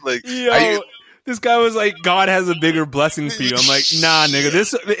what? Like this guy was like, God has a bigger blessing for you. I'm like, nah,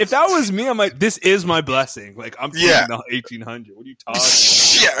 nigga. If that was me, I'm like, this is my blessing. Like, I'm taking the 1,800. What are you talking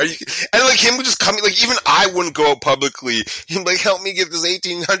about? And like him just coming, like even I wouldn't go out publicly. Him like, help me get this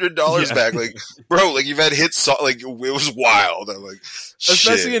 $1,800 back. Like, bro, like you've had hits, like it was wild. I'm like,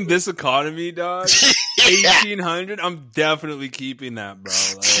 especially in this economy, dog. 1,800. I'm definitely keeping that, bro.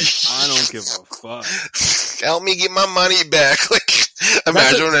 Like, I don't give a fuck. Help me get my money back. Like,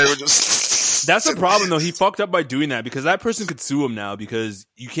 imagine when everyone just. That's the problem, though. He fucked up by doing that because that person could sue him now because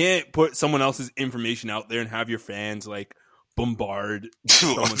you can't put someone else's information out there and have your fans like bombard. There's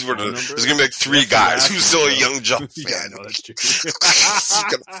gonna be like 3 guys who's still a Young Jock fan. Yeah, I know that's true. He's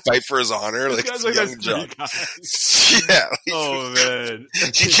gonna fight for his honor, like Young Jock. Yeah. Oh man,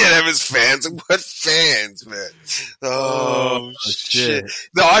 he can't have his fans. What fans, man? Oh shit!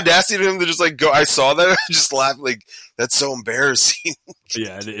 The audacity of him to just like go. I saw that. I just laughed. Like that's so embarrassing.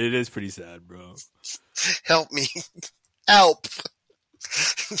 Yeah, it is pretty sad, bro. Help me, help.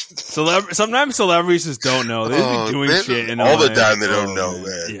 Sometimes celebrities just don't know. They be doing shit in all the time. They don't know,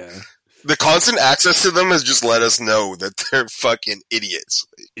 man. Yeah. The constant access to them has just let us know that they're fucking idiots.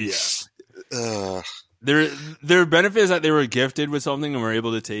 Yeah. Their benefit is that they were gifted with something and were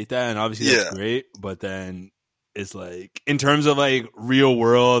able to take that, and obviously that's great. But then it's like in terms of like real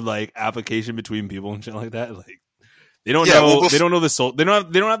world like application between people and shit like that, like. They don't know. They don't know the They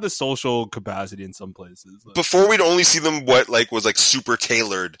don't have the social capacity in some places. Like, before we'd only see them what like was like super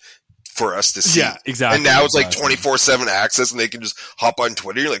tailored for us to see. Yeah, exactly. And now it's like 24/7 access, and they can just hop on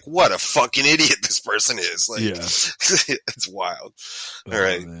Twitter. You're like, what a fucking idiot this person is. Like, it's wild. All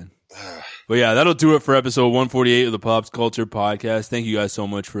right. Man. But yeah, that'll do it for episode 148 of the Pops Culture Podcast. Thank you guys so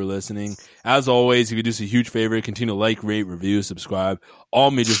much for listening. As always, if you could do us a huge favor, continue to like, rate, review, subscribe.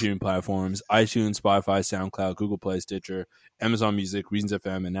 All major streaming platforms, iTunes, Spotify, SoundCloud, Google Play, Stitcher, Amazon Music, Reasons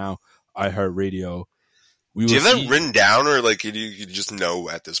FM, and now iHeartRadio. Do you have that written down, or like you just know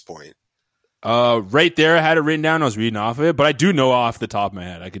at this point? Right there, I had it written down. I was reading off of it, but I do know off the top of my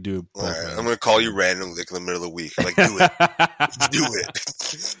head. I could do it. All right, I'm going to call you randomly like in the middle of the week. Like, do it. Do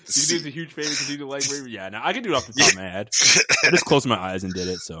it. You did a huge favor to do the like. Yeah, now I can do it off the top of my head. I just closed my eyes and did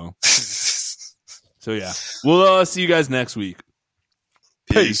it. So yeah, we'll see you guys next week.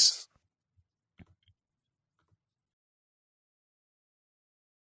 Peace.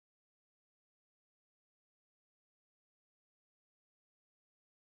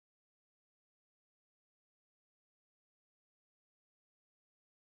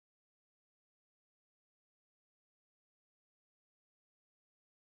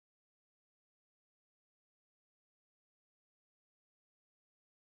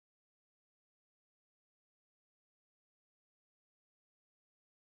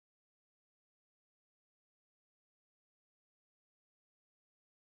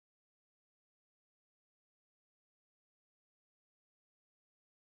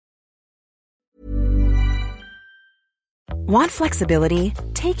 Want flexibility?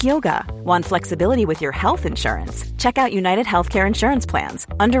 Take yoga. Want flexibility with your health insurance? Check out United Healthcare Insurance Plans.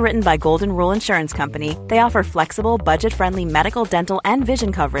 Underwritten by Golden Rule Insurance Company, they offer flexible, budget-friendly medical, dental, and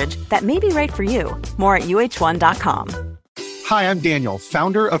vision coverage that may be right for you. More at uh1.com. Hi, I'm Daniel,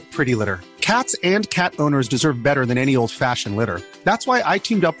 founder of Pretty Litter. Cats and cat owners deserve better than any old-fashioned litter. That's why I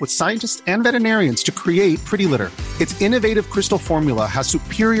teamed up with scientists and veterinarians to create Pretty Litter. Its innovative crystal formula has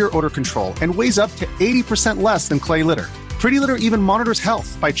superior odor control and weighs up to 80% less than clay litter. Pretty Litter even monitors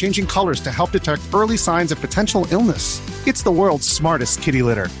health by changing colors to help detect early signs of potential illness. It's the world's smartest kitty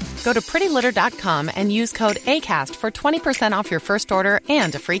litter. Go to prettylitter.com and use code ACAST for 20% off your first order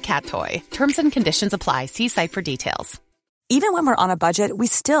and a free cat toy. Terms and conditions apply. See site for details. Even when we're on a budget, we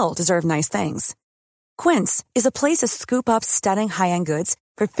still deserve nice things. Quince is a place to scoop up stunning high-end goods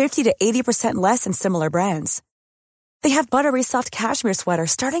for 50 to 80% less than similar brands. They have buttery soft cashmere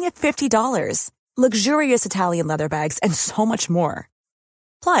sweaters starting at $50, luxurious Italian leather bags, and so much more.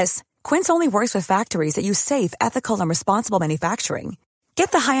 Plus, Quince only works with factories that use safe, ethical, and responsible manufacturing.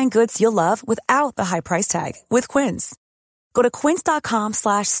 Get the high-end goods you'll love without the high price tag with Quince. Go to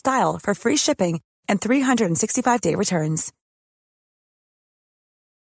quince.com/style for free shipping and 365-day returns.